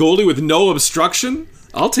just on the goalie with no obstruction?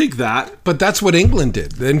 I'll take that. But that's what England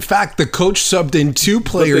did. In fact, the coach subbed in 2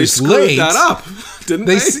 players late. They screwed that up, didn't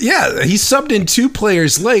they? Yeah, he subbed in 2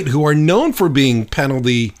 players late who are known for being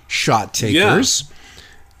penalty shot takers. Yeah.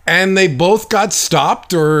 And they both got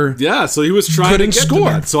stopped or so he was trying to score. To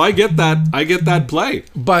that. So I get that play.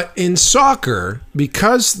 But in soccer,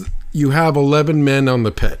 because you have 11 men on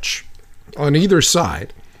the pitch on either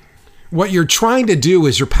side, what you're trying to do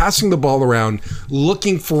is you're passing the ball around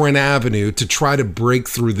looking for an avenue to try to break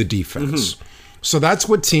through the defense. So that's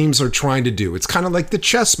what teams are trying to do. It's kind of like the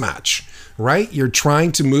chess match, right? You're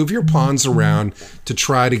trying to move your pawns around to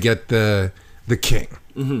try to get the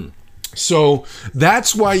king. So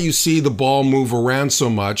that's why you see the ball move around so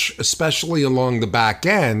much, especially along the back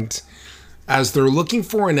end, as they're looking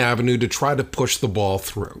for an avenue to try to push the ball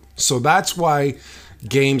through. So that's why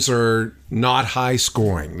games are not high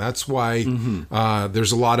scoring. That's why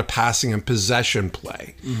there's a lot of passing and possession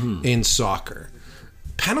play in soccer.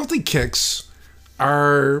 Penalty kicks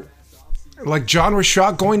are like John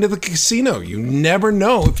Rashad going to the casino. You never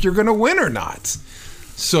know if you're going to win or not.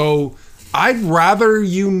 So I'd rather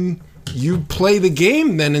you play the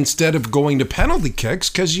game than instead of going to penalty kicks,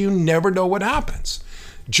 because you never know what happens.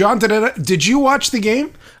 John, did you watch the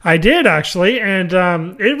game? I did, actually, and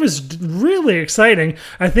it was really exciting.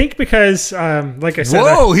 I think because, like I said...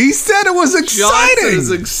 Whoa, he said it was exciting! It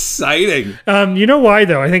was exciting. You know why,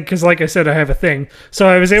 though? I think because, like I said, I have a thing. So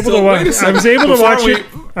I was able to watch... Before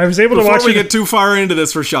we get too far into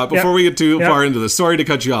this, sorry to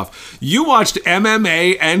cut you off. You watched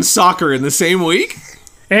MMA and soccer in the same week?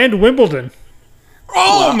 And Wimbledon.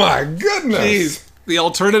 Oh, my goodness! Jeez. The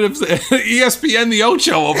alternatives, ESPN the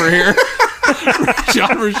Ocho over here.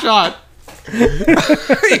 John Rashad.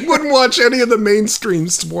 He wouldn't watch any of the mainstream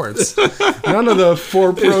sports. None of the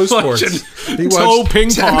 4 pro sports. He watched ping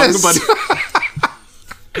tennis. Pong, but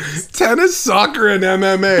tennis, soccer, and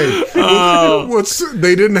MMA.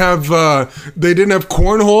 They didn't have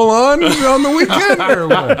cornhole on the weekend, or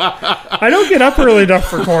what? I don't get up early enough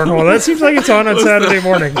for cornhole. That seems like it's on Saturday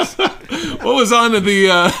mornings. What was on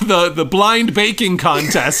the blind baking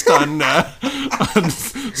contest on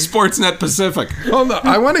Sportsnet Pacific? Hold on.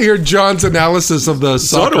 I want to hear John's analysis of the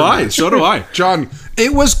soccer match. So do I. John,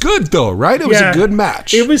 it was good though, right? It was a good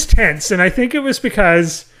match. It was tense, and I think it was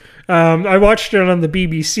because I watched it on the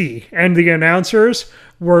BBC, and the announcers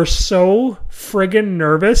were so friggin'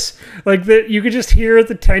 nervous. Like, that you could just hear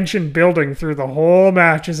the tension building through the whole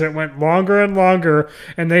match as it went longer and longer,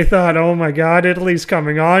 and they thought, oh my God, Italy's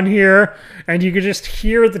coming on here. And you could just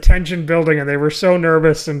hear the tension building, and they were so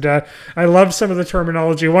nervous. And I loved some of the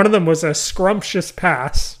terminology. One of them was a scrumptious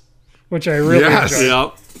pass, which I really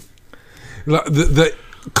enjoyed. Yep. The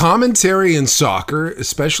commentary in soccer,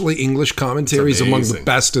 especially English commentary, is among the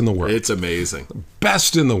best in the world. It's amazing.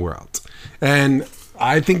 Best in the world. And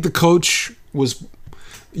I think the coach was...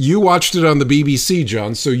 You watched it on the BBC,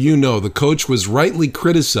 John, so you know the coach was rightly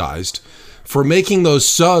criticized for making those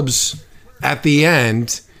subs at the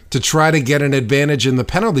end to try to get an advantage in the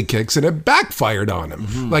penalty kicks, and it backfired on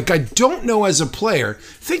him. Like, I don't know, as a player,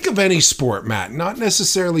 think of any sport, Matt, not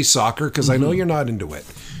necessarily soccer, because I know you're not into it.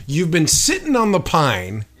 You've been sitting on the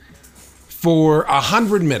pine for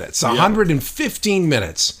 100 minutes, 115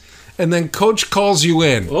 minutes, and then coach calls you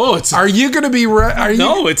in. Are you going to be right?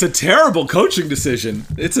 No, it's a terrible coaching decision.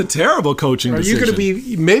 Are you going to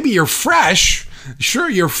be, maybe you're fresh. Sure,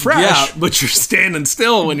 you're fresh. Yeah, but you're standing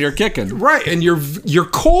still when you're kicking. Right, and you're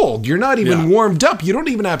cold. You're not even warmed up. You don't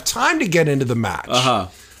even have time to get into the match.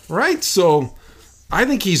 Right? So I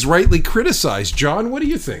think he's rightly criticized. John, what do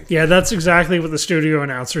you think? Yeah, that's exactly what the studio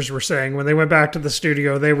announcers were saying. When they went back to the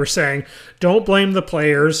studio, they were saying, don't blame the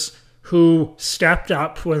players who stepped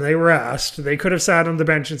up when they were asked. They could have sat on the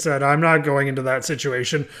bench and said, I'm not going into that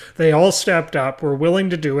situation. They all stepped up, were willing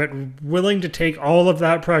to do it, willing to take all of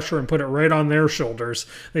that pressure and put it right on their shoulders.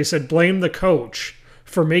 They said, blame the coach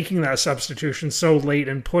for making that substitution so late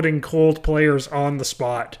and putting cold players on the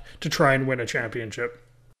spot to try and win a championship.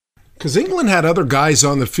 Because England had other guys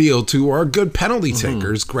on the field who are good penalty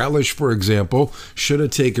takers. Grealish, for example, should have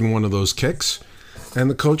taken one of those kicks, and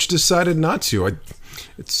the coach decided not to.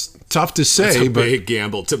 It's tough to say, it's a but big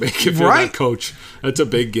gamble to make if you're that coach. That's a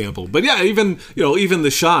big gamble. But yeah, even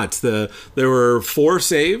the shots. There were 4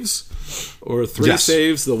 saves or 3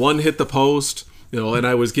 saves. The one hit the post. And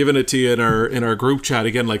I was giving it to you in our group chat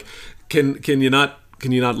again. Like, can you not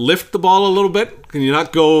lift the ball a little bit? Can you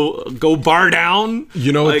not go bar down?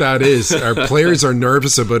 You know what that is? Our players are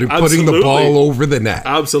nervous about putting the ball over the net.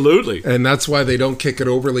 Absolutely. And that's why they don't kick it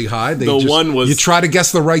overly high. You try to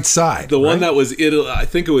guess the right side. The one that was Italy, I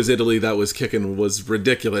think it was Italy that was kicking, was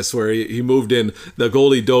ridiculous, where he moved in, the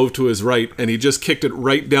goalie dove to his right, and he just kicked it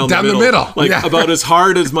right down the middle. Like, about as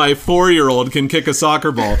hard as my 4-year-old can kick a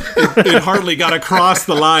soccer ball. It hardly got across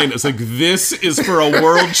the line. It's like, this is for a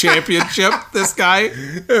world championship, this guy.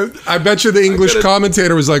 I bet you the English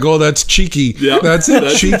commentator was like, oh, that's cheeky. Yep. That's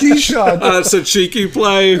a cheeky shot. That's a cheeky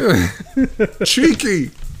play. Cheeky.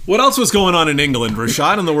 What else was going on in England,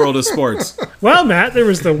 Rashad, in the world of sports? Well, Matt, there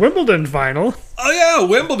was the Wimbledon final. Oh, yeah,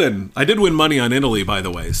 Wimbledon. I did win money on Italy, by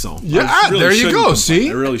the way. So yeah, there you go. See?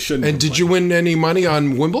 I really shouldn't. And did you win any money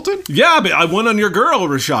on Wimbledon? Yeah, but I won on your girl,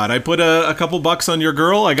 Rashad. I put a couple bucks on your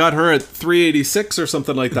girl. I got her at 386 or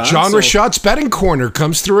something like that. John Rashad's betting corner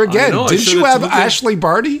comes through again. Didn't you have Ashley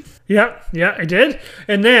Barty? Yeah, I did.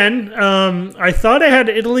 And then I thought I had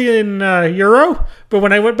Italy in Euro, but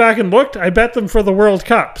when I went back and looked, I bet them for the World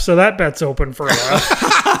Cup. So that bet's open for a while.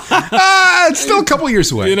 It's still a couple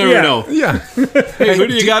years away. You never know. Yeah. Hey, who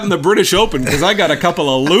do you got in the British Open? Because I got a couple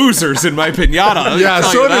of losers in my pinata. Yeah,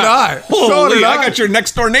 so did I. Holy, I got your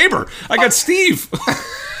next door neighbor. I got Steve.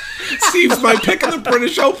 Steve's my pick in the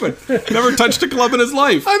British Open. Never touched a club in his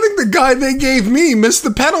life. I think the guy they gave me missed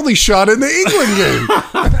the penalty shot in the England game.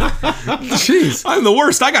 Jeez. I'm the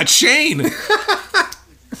worst. I got Shane.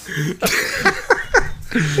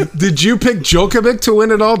 Did you pick Djokovic to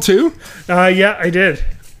win it all too? Yeah, I did.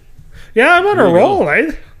 Yeah, I'm on a roll.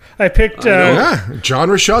 I picked... John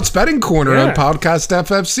Rashad's betting corner on Podcast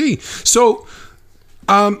FFC. So...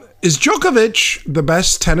 is Djokovic the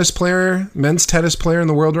best men's tennis player in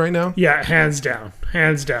the world right now? Yeah, hands down.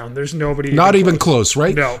 Hands down. There's nobody... Not even close,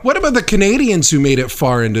 right? No. What about the Canadians who made it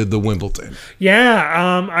far into the Wimbledon?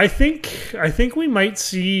 Yeah, I think we might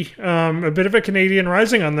see a bit of a Canadian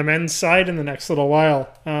rising on the men's side in the next little while.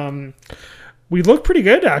 We look pretty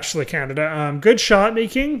good, actually, Canada. Good shot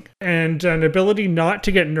making and an ability not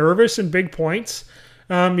to get nervous in big points.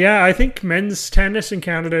 I think men's tennis in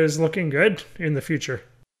Canada is looking good in the future.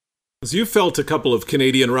 You felt a couple of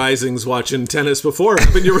Canadian risings watching tennis before,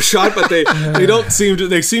 haven't you, Rashad? But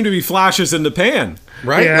they seem to be flashes in the pan,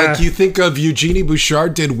 right? Yeah. Like you think of Eugenie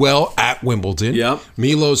Bouchard did well at Wimbledon. Yep.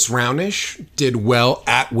 Milos Raonic did well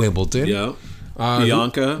at Wimbledon. Yeah.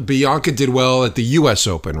 Bianca did well at the U.S.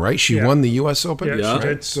 Open, right? She won the U.S. Open. Yeah, she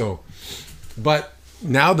did. So, but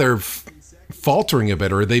now they're faltering a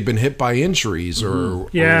bit, or they've been hit by injuries, or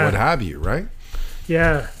what have you, right?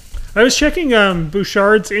 Yeah. I was checking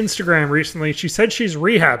Bouchard's Instagram recently. She said she's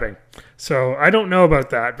rehabbing. So I don't know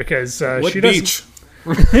about that because what she beach?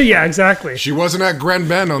 doesn't... Yeah, exactly. She wasn't at Grand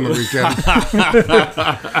Bend on the weekend.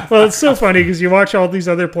 Well, it's so funny because you watch all these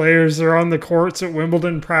other players. They're on the courts at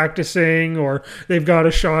Wimbledon practicing, or they've got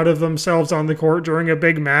a shot of themselves on the court during a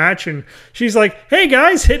big match. And she's like, hey,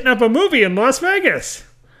 guys, hitting up a movie in Las Vegas.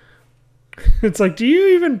 It's like, do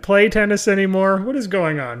you even play tennis anymore? What is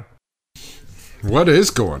going on? What is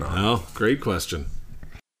going on? Oh, great question.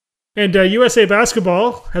 And USA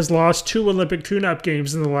Basketball has lost 2 Olympic tune-up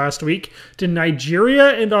games in the last week to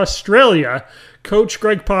Nigeria and Australia. Coach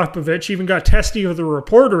Greg Popovich even got testy with a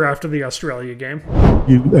reporter after the Australia game.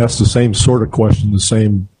 You asked the same sort of question, the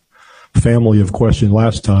same family of question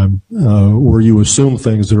last time, where you assume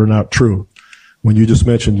things that are not true. When you just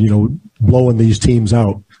mentioned, blowing these teams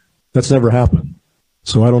out, that's never happened.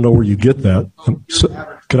 So I don't know where you get that.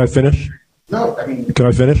 Can I finish? No, I mean, can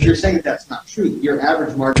I finish? You're saying that's not true. Your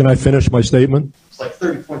average mark. Can I finish my statement? It's like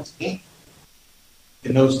 30 points a game.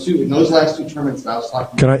 In those last 2 tournaments that I was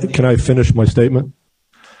talking about. Can I finish my statement?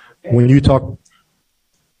 Okay. When you talk,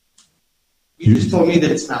 you just told me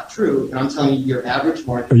that it's not true, and I'm telling you your average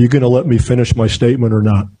mark. Are you going to let me finish my statement or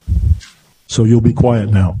not? So you'll be quiet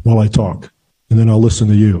now while I talk, and then I'll listen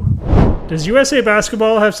to you. Does USA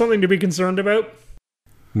Basketball have something to be concerned about?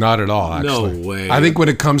 Not at all, actually. No way. I think when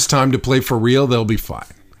it comes time to play for real, they'll be fine.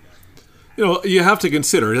 You have to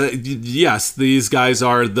consider, yes, these guys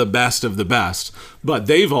are the best of the best, but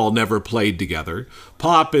they've all never played together.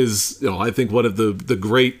 Pop is, I think one of the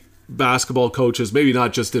great basketball coaches, maybe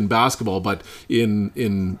not just in basketball, but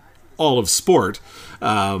in all of sport.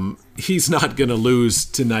 He's not going to lose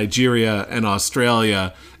to Nigeria and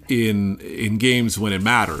Australia in games when it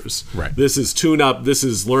matters. Right. This is tune-up. This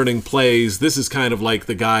is learning plays. This is kind of like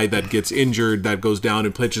the guy that gets injured, that goes down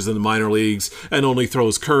and pitches in the minor leagues and only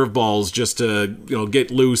throws curveballs just to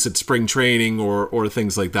get loose at spring training or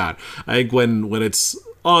things like that. I think when it's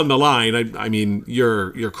on the line, I mean,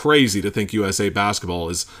 you're crazy to think USA Basketball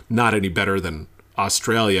is not any better than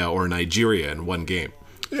Australia or Nigeria in one game.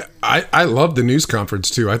 Yeah, I love the news conference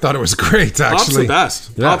too. I thought it was great, actually. Pop's the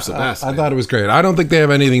best. Yeah, Pop's the best. I thought it was great. I don't think they have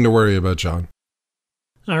anything to worry about, John.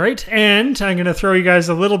 All right, and I'm going to throw you guys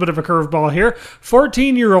a little bit of a curveball here.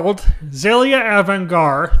 14-year-old Zelia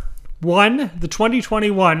Avangar won the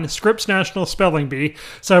 2021 Scripps National Spelling Bee,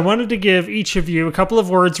 so I wanted to give each of you a couple of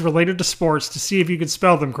words related to sports to see if you could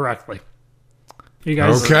spell them correctly. You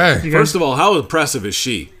guys, okay. First of all, how impressive is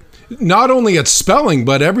she? Not only at spelling,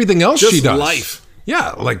 but everything else Just she does. Life.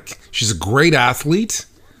 Yeah, like she's a great athlete.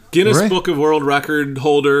 Guinness Book of World Record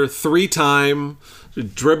holder, 3-time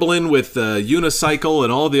dribbling with unicycle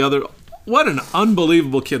and all the other. What an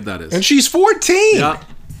unbelievable kid that is. And she's 14. Yeah.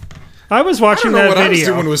 I was watching I don't know that what video. I was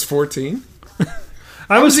doing when I was 14.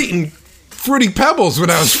 I was eating Fruity Pebbles when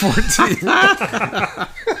I was 14.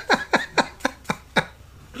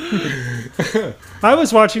 I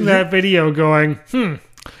was watching that video going,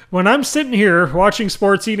 when I'm sitting here watching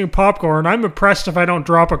sports eating popcorn, I'm impressed if I don't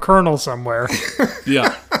drop a kernel somewhere.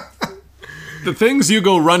 Yeah. The things you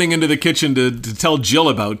go running into the kitchen to tell Jill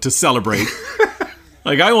about to celebrate.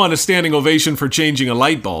 Like, I want a standing ovation for changing a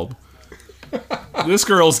light bulb. This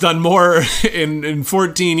girl's done more in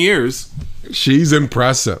 14 years. She's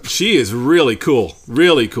impressive. She is really cool.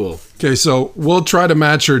 Really cool. Okay, so we'll try to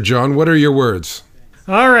match her, John. What are your words?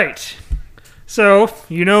 All right. So,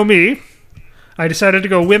 you know me. I decided to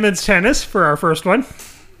go women's tennis for our first one.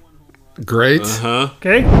 Great. Uh-huh.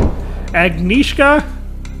 Okay. Agnieszka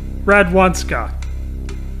Radwanska.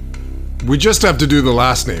 We just have to do the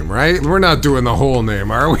last name, right? We're not doing the whole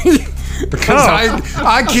name, are we? Because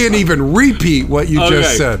I can't even repeat what you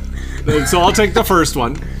just said. So I'll take the first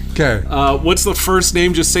one. Okay. What's the first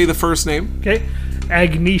name? Just say the first name. Okay.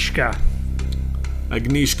 Agnieszka.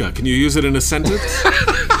 Agnieszka. Can you use it in a sentence?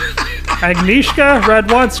 Agnieszka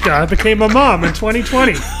Radwanska became a mom in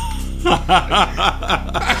 2020.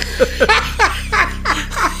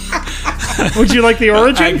 Would you like the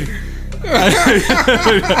origin?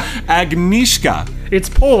 Agnieszka. It's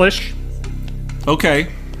Polish. Okay.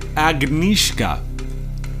 Agnieszka.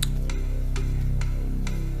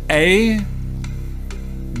 Agnieszka.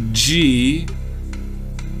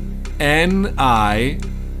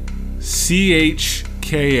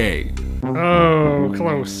 Oh,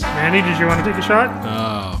 close. Manny, did you want to take a shot?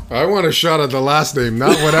 Oh. I want a shot at the last name,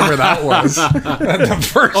 not whatever that was. The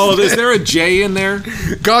first is there a J in there?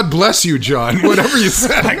 God bless you, John. Whatever you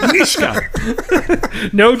said.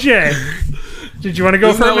 Agnieszka. No J. Did you want to go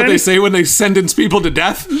Isn't for that it, what Manny? they say when they sentence people to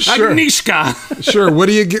death? Sure. Agnieszka. Sure. What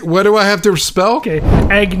do you get? What do I have to spell? Okay.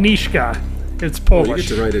 Agnieszka. It's You Polish.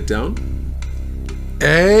 get to write it down.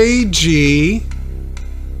 Agnieszka.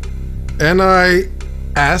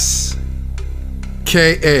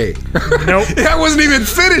 Nope. That wasn't even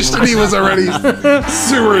finished and he was already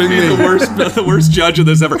sewering me. The worst judge of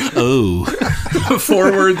this ever. Oh.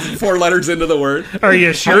 4 letters into the word. Are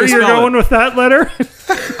you sure you're spell going with that letter?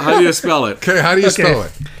 How do you spell it? Okay, how do you spell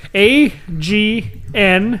it?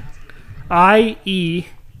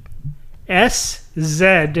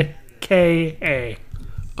 Agnieszka.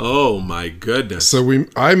 Oh my goodness. So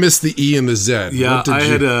I missed the E and the Z. Yeah,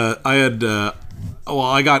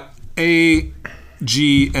 I got A,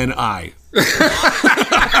 G, and I.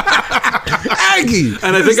 Aggie.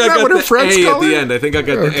 And I think I got the A at the end. I think I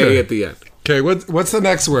got the A at the end. Okay, what's the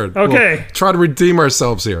next word? Okay. We'll try to redeem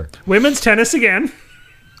ourselves here. Women's tennis again.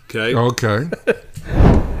 Okay. Okay.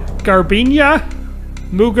 Garbiñe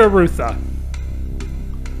Muguruza.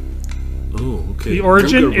 Oh, okay. The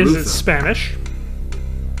origin Muguruza. is Spanish.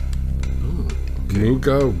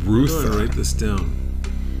 Muguruza. I'll write this down.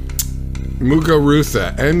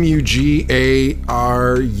 Muguruza. Mugarutha.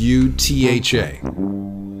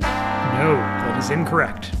 No, that is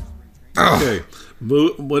incorrect. Okay.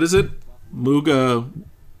 What is it? Muga.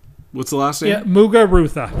 What's the last name? Yeah,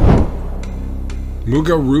 Muguruza.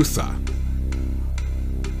 Muguruza.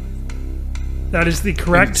 That is the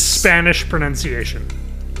correct Spanish pronunciation.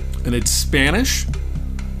 And it's Spanish?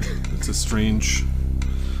 It's a strange...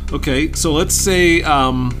 Okay, so let's say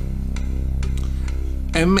Maugurutha.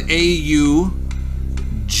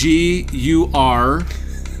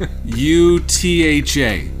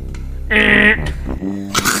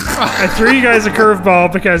 I threw you guys a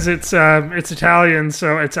curveball because it's Italian,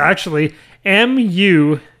 so it's actually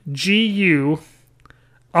Muguruza,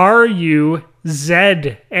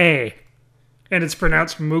 and it's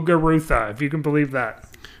pronounced Muguruza, if you can believe that.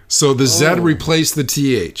 So the Z replaced the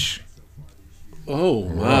TH. Oh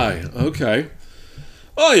my, okay.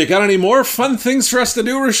 Oh, you got any more fun things for us to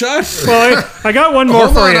do, Rashad? Well, I got one more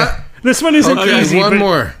for you. This one isn't easy. One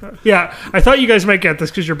more. Yeah, I thought you guys might get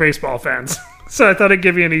this because you're baseball fans. So I thought I'd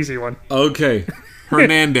give you an easy one. Okay.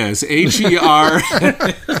 Hernandez. H-E-R.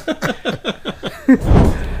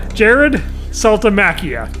 Jared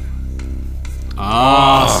Saltalamacchia.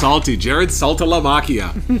 Salty. Jared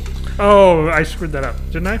Saltalamacchia. Oh, I screwed that up,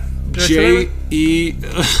 didn't I?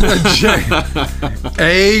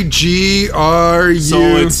 A-G-R-U.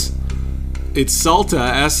 So it's Salta,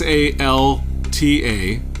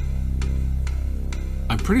 S-A-L-T-A.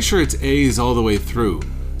 I'm pretty sure it's A's all the way through.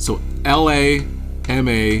 So L-A-M-A-C-C-I-A.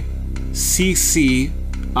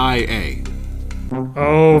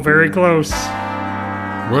 Oh, very close.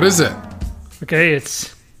 What is it? Okay,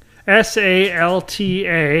 it's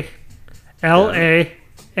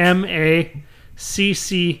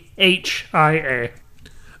SALTALAMACCHIA.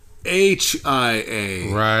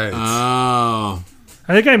 HIA. Right. Oh.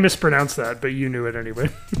 I think I mispronounced that, but you knew it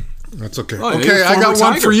anyway. That's okay. Oh, Okay, I got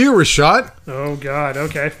one for you, Rashad. Oh, God.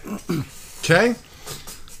 Okay. Okay.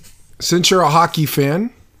 Since you're a hockey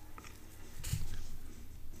fan,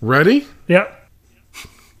 ready? Yep.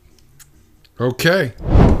 Okay.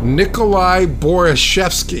 Nikolai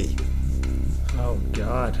Borishevsky. Oh,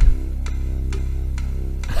 God.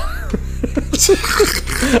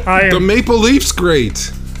 The Maple Leafs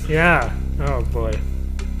great. Yeah. Oh, boy.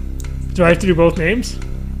 Do I have to do both names?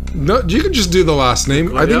 No, you can just do the last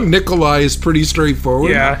name. I think Nikolai is pretty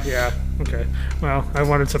straightforward. Yeah. Okay. Well, I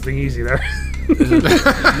wanted something easy there.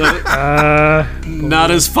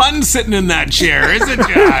 Not as fun sitting in that chair, is it,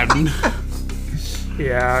 John?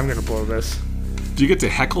 Yeah, I'm going to blow this. Do you get to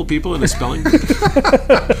heckle people in a spelling bee?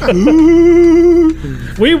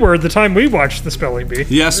 We were the time we watched the spelling bee.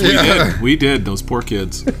 Yes, we did. We did. Those poor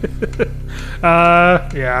kids.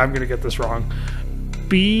 Yeah, I'm going to get this wrong.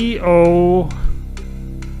 BORAC.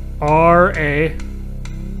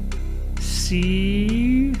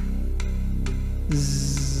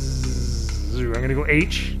 I'm going to go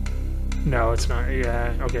H. No, it's not.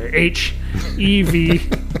 Yeah, okay. HEVSKI.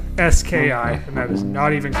 And that is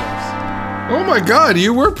not even close. Oh my God,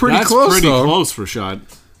 you were pretty That's close, pretty though. close, Rashad.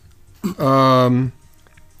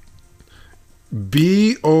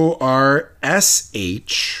 BORSH.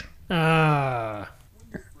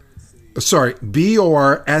 Sorry,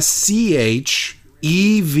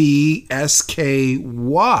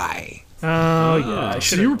 BORSCHEVSKY. Oh, yeah.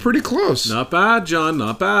 So you were pretty close. Not bad, John.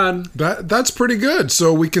 Not bad. That's pretty good.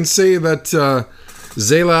 So we can say that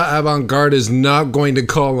Zela Avant-Garde is not going to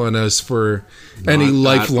call on us for any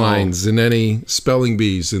lifelines and any spelling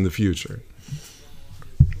bees in the future.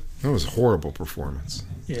 That was a horrible performance.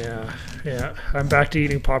 Yeah. I'm back to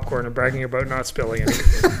eating popcorn and bragging about not spilling it.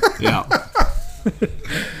 Yeah.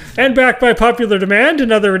 And back by popular demand,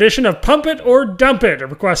 another edition of Pump It or Dump It, a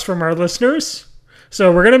request from our listeners.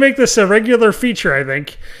 So we're going to make this a regular feature, I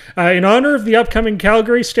think. In honor of the upcoming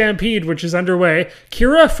Calgary Stampede, which is underway,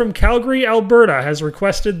 Kira from Calgary, Alberta, has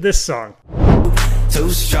requested this song. 2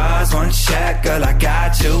 straws, 1 shot, girl, I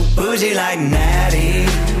got you. Bougie like Natty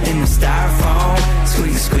in the styrofoam.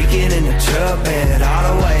 Squeaking in the truck bed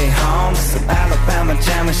all the way home. Some Alabama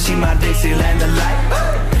jammer, she my Dixieland delight.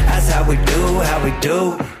 That's how we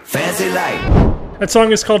do, fancy like. That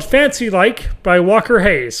song is called Fancy Like by Walker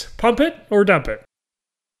Hayes. Pump it or dump it?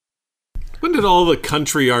 When did all the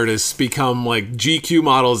country artists become like GQ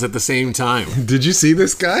models at the same time? Did you see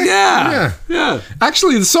this guy? Yeah.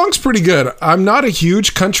 Actually, the song's pretty good. I'm not a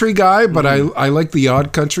huge country guy, but I like the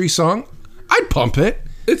odd country song. I'd pump it.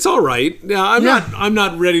 It's all right. Yeah, I'm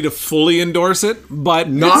not ready to fully endorse it, but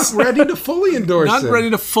not ready to fully endorse it. Not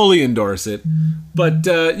ready to fully endorse it, but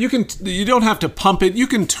you don't have to pump it. You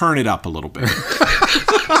can turn it up a little bit.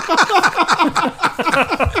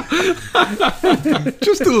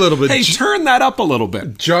 Just a little bit. Hey, turn that up a little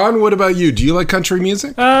bit. John, what about you? Do you like country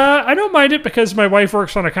music? I don't mind it because my wife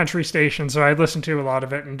works on a country station, so I listen to a lot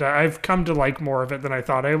of it, and I've come to like more of it than I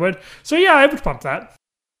thought I would. So yeah, I would pump that.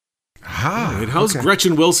 Right, how's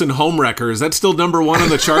Gretchen Wilson Homewrecker? Is that still number 1 on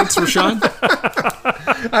the charts, Rashad?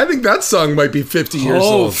 I think that song might be 50 years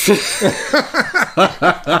old.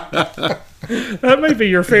 That might be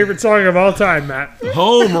your favorite song of all time, Matt.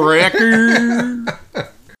 Homewrecker.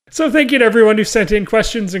 So thank you to everyone who sent in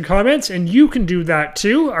questions and comments, and you can do that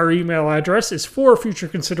too. Our email address is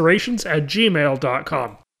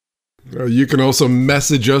forfutureconsiderations@gmail.com. You can also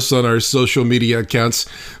message us on our social media accounts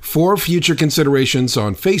for Future Considerations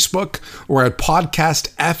on Facebook or at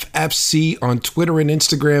Podcast FFC on Twitter and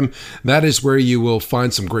Instagram. That is where you will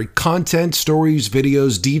find some great content, stories,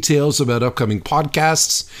 videos, details about upcoming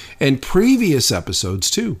podcasts and previous episodes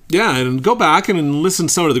too. Yeah, and go back and listen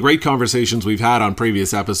to some of the great conversations we've had on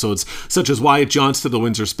previous episodes, such as Wyatt Johnston of the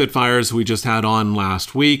Windsor Spitfires, who we just had on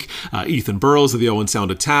last week, Ethan Burrows of the Owen Sound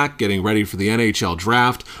Attack, getting ready for the NHL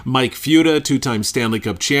Draft, Mike Futa, 2-time Stanley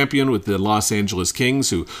Cup champion with the Los Angeles Kings,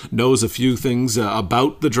 who knows a few things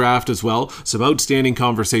about the draft as well. Some outstanding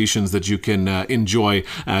conversations that you can enjoy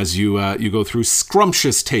as you go through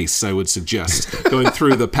scrumptious tastes, I would suggest, going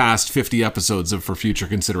through the past 50 episodes of For Future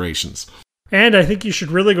Considerations. And I think you should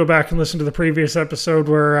really go back and listen to the previous episode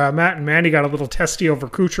where Matt and Mandy got a little testy over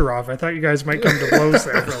Kucherov. I thought you guys might come to blows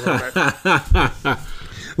there for a little bit.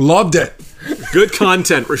 Loved it. Good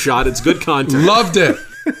content, Rashad. It's good content. Loved it.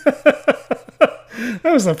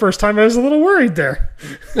 That was the first time I was a little worried there.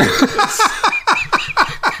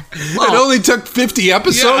 It only took 50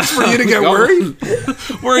 episodes for you to get worried?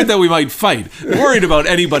 Worried that we might fight. Worried about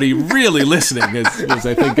anybody really listening is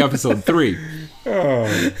I think, episode 3.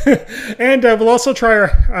 Oh. And we'll also try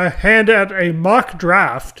our hand at a mock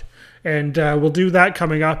draft, and we'll do that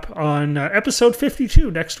coming up on episode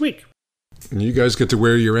 52 next week. And you guys get to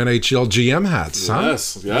wear your NHL GM hats, huh?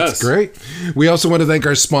 Yes. That's great. We also want to thank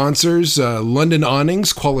our sponsors, London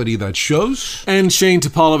Awnings, quality that shows. And Shane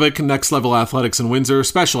Topolovic, Next Level Athletics in Windsor,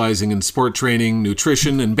 specializing in sport training,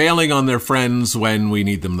 nutrition, and bailing on their friends when we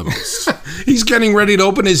need them the most. He's getting ready to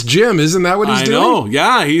open his gym. Isn't that what he's doing? I know.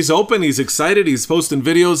 Yeah, he's open. He's excited. He's posting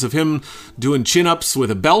videos of him doing chin-ups with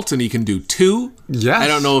a belt, and he can do 2. Yes. I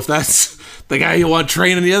don't know if that's the guy you want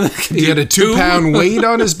training the other. He had a 2-pound weight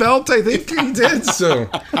on his belt, I think he did. So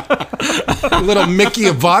a little Mickey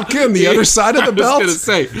of vodka on the other side of the belt. I was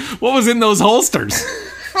going to say, what was in those holsters?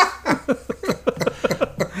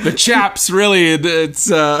 The chaps, really, it's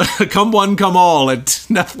come one, come all at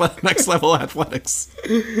Next Level Athletics.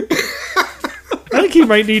 I think he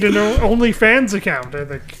might need an OnlyFans account, I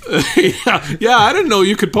think. Yeah, I didn't know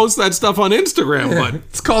you could post that stuff on Instagram, but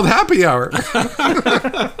it's called Happy Hour.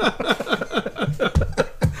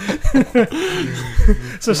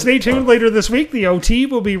 So stay tuned later this week. The OT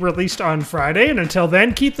will be released on Friday, and until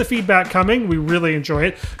then, keep the feedback coming. We really enjoy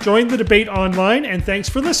it. Join the debate online, and thanks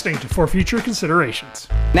for listening to For Future Considerations.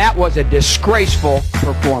 That was a disgraceful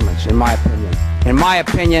performance, in my opinion. In my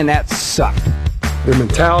opinion, that sucked. Their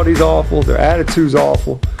mentality's awful. Their attitude's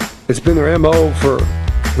awful. It's been their MO for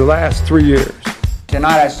the last 3 years.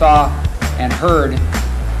 Tonight I saw and heard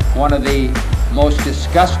one of the most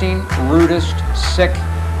disgusting, rudest, sick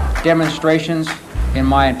demonstrations in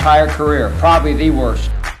my entire career. Probably the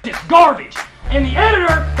worst. It's garbage. And the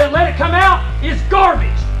editor that let it come out is garbage.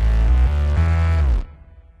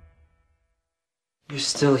 You're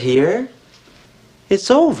still here?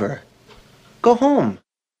 It's over. Go home.